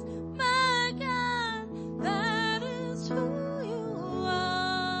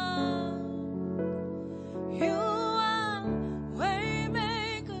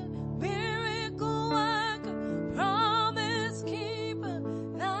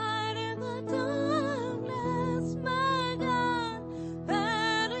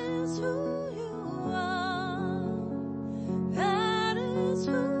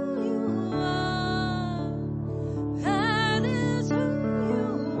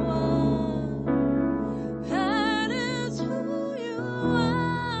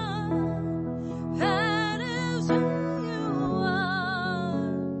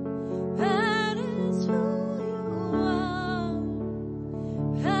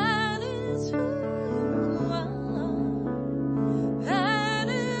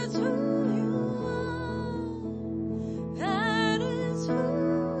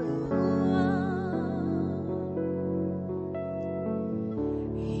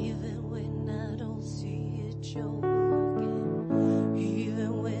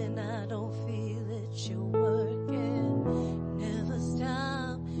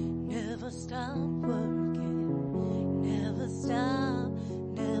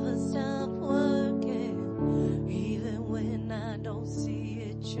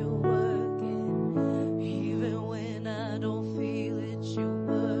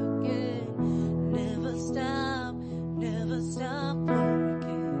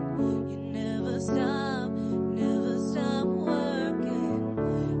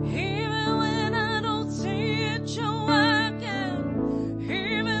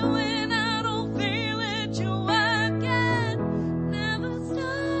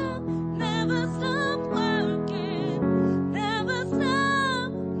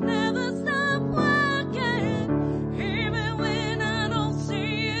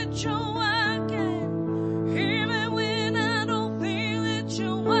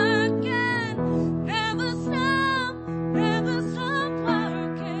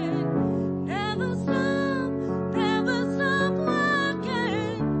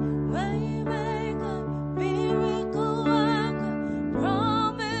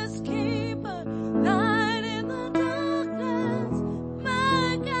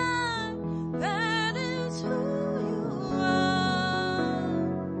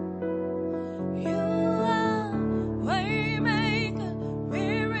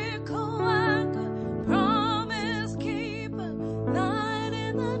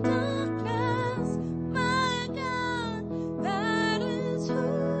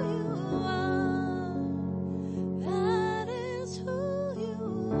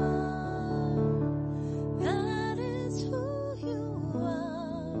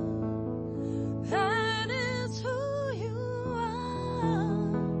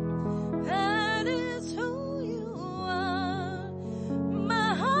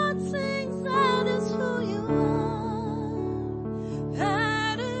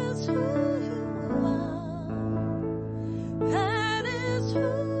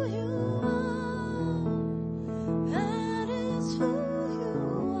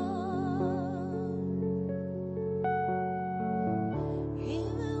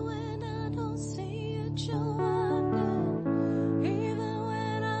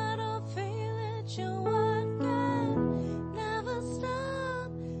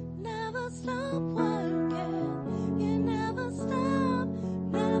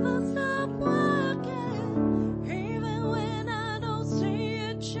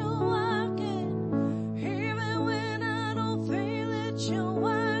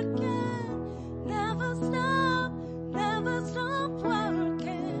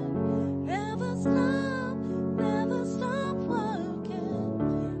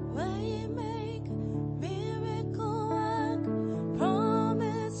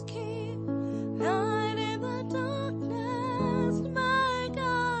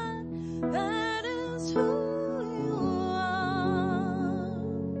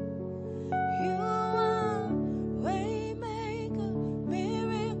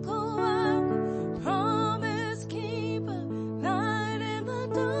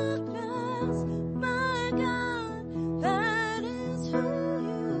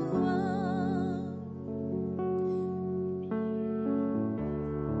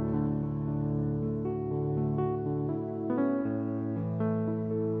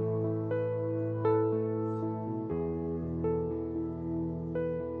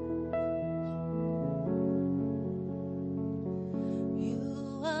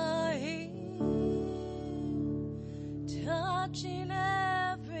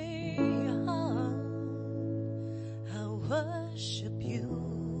you.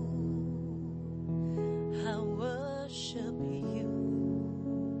 I worship you.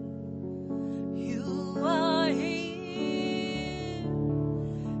 You are here,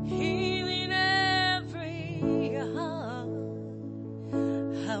 healing every heart.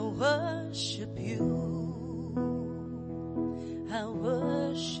 I worship you. I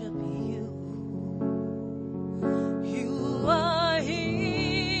worship you. You are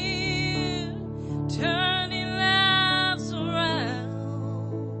here, turning lives around.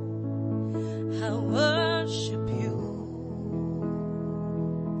 I worship you.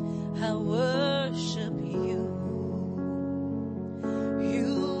 I worship you.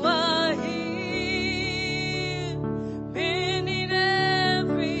 You are here, bending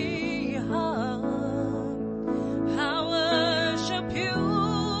every heart. I worship you.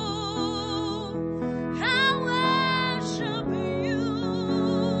 I worship you.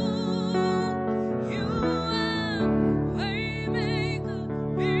 You are waymaker,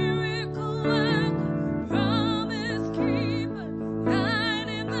 miracle worker, promise keeper, light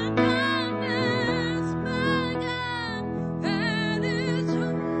in the darkness. My God, that is who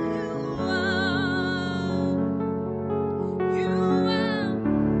you are. You are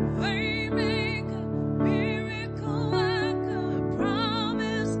waymaker, miracle worker,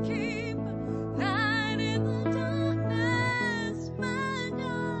 promise keeper, light in the darkness. My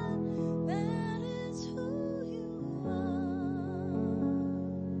God, that is who you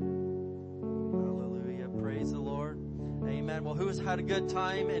Hallelujah. Praise the Lord. Amen. Well, who's had a good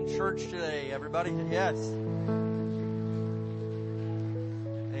time in church today? Everybody? Yes.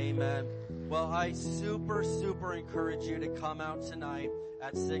 Amen. Well, I super encourage you to come out tonight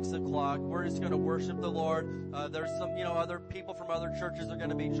at 6 o'clock. We're just going to worship the Lord. There's some, other people from other churches are going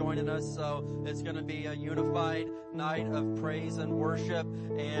to be joining us. So it's going to be a unified night of praise and worship.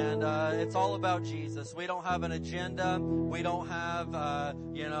 And, it's all about Jesus. We don't have an agenda. We don't have,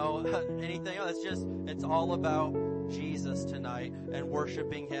 anything else. It's all about Jesus tonight and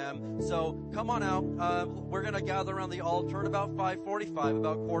worshiping Him. So come on out. We're going to gather around the altar at about 5:45,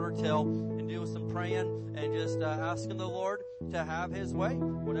 about quarter till, and do some praying and just asking the Lord to have His way.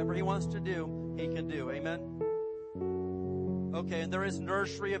 Whatever He wants to do, He can do. Amen. Okay, and there is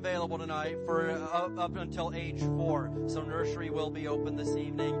nursery available tonight for up until age 4. So nursery will be open this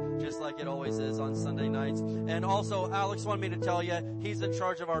evening, just like it always is on Sunday nights. And also, Alex wanted me to tell you, he's in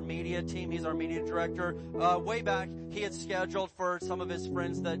charge of our media team. He's our media director. Way back, he had scheduled for some of his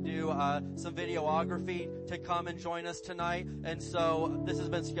friends that do some videography to come and join us tonight. And so this has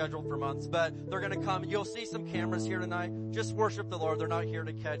been scheduled for months, but they're going to come. You'll see some cameras here tonight. Just worship the Lord. They're not here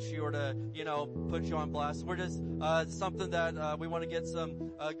to catch you or to, put you on blast. We're just something that we want to get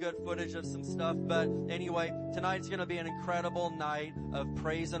some good footage of some stuff. But anyway, tonight's going to be an incredible night of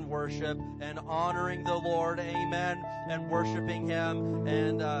praise and worship and honoring the Lord. Amen. And worshiping Him.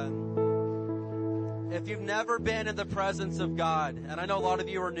 And if you've never been in the presence of God, and I know a lot of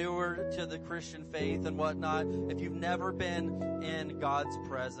you are newer to the Christian faith and whatnot, if you've never been in God's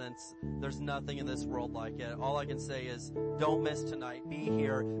presence, there's nothing in this world like it. All I can say is, don't miss tonight. Be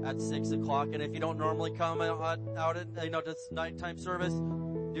here at 6 o'clock. And if you don't normally come out at, to nighttime service,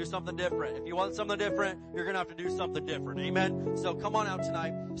 do something different. If you want something different, you're going to have to do something different. Amen. So come on out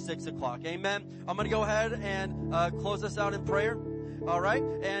tonight, 6 o'clock. Amen. I'm going to go ahead and close us out in prayer. All right.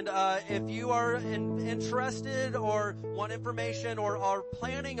 And if you are interested or want information or are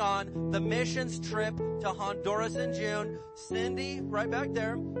planning on the missions trip to Honduras in June, Cindy, right back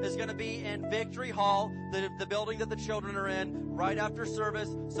there, is going to be in Victory Hall, the building that the children are in, right after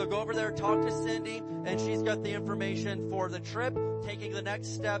service. So go over there, talk to Cindy, and she's got the information for the trip, taking the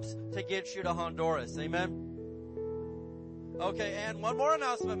next steps to get you to Honduras. Amen. Okay, and one more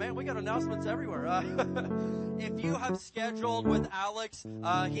announcement, man. We got announcements everywhere. If you have scheduled with Alex,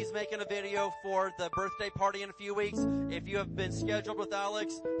 he's making a video for the birthday party in a few weeks. If you have been scheduled with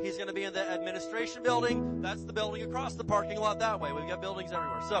Alex, he's going to be in the administration building. That's the building across the parking lot that way. We've got buildings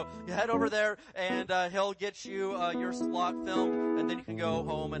everywhere. So you head over there and he'll get you your slot filmed, and then you can go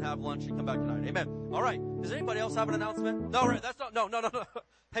home and have lunch and come back tonight. Amen. All right. Does anybody else have an announcement? No, right. That's not, no.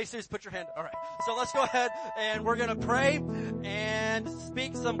 Jesus, put your hand. All right. So let's go ahead and we're going to pray and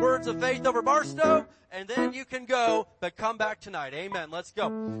speak some words of faith over Barstow, and then you can go, but come back tonight. Amen. Let's go.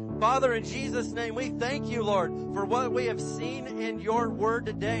 Father, in Jesus' name, we thank you, Lord, for what we have seen in your word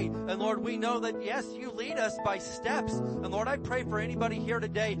today. And Lord, we know that, yes, you lead us by steps. And Lord, I pray for anybody here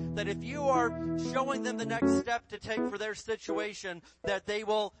today that if you are showing them the next step to take for their situation, that they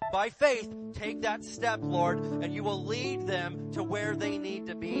will, by faith, take that step, Lord, and you will lead them to where they need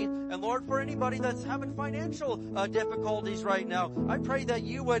to be. And Lord, for anybody that's having financial difficulties right now, I pray that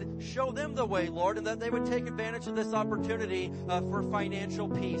you would show them the way, Lord, and that they would take advantage of this opportunity for financial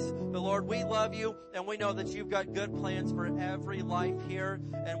peace. But Lord, we love you, and we know that you've got good plans for every life here,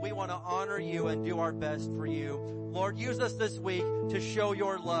 and we want to honor you and do our best for you. Lord, use us this week to show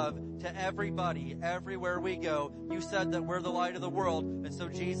your love to everybody, everywhere we go. You said that we're the light of the world, and so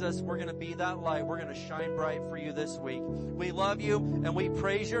Jesus, we're going to be that light. We're going to shine bright for you this week. We love you, and we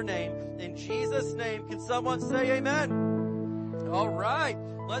praise your name. In Jesus' name, can someone say amen? All right,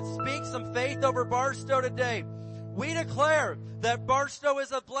 let's speak some faith over Barstow today. We declare that Barstow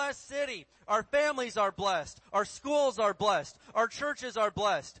is a blessed city. Our families are blessed. Our schools are blessed. Our churches are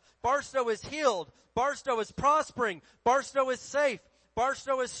blessed. Barstow is healed. Barstow is prospering. Barstow is safe.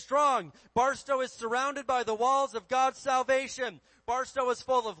 Barstow is strong. Barstow is surrounded by the walls of God's salvation. Barstow is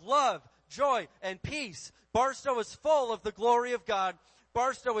full of love, joy, and peace. Barstow is full of the glory of God.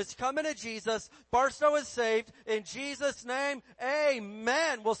 Barstow is coming to Jesus. Barstow is saved. In Jesus' name,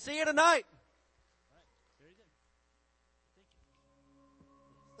 amen. We'll see you tonight.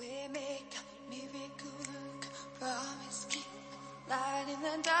 Waymaker, miracle worker, promise keep light in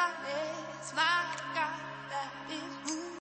the darkness, my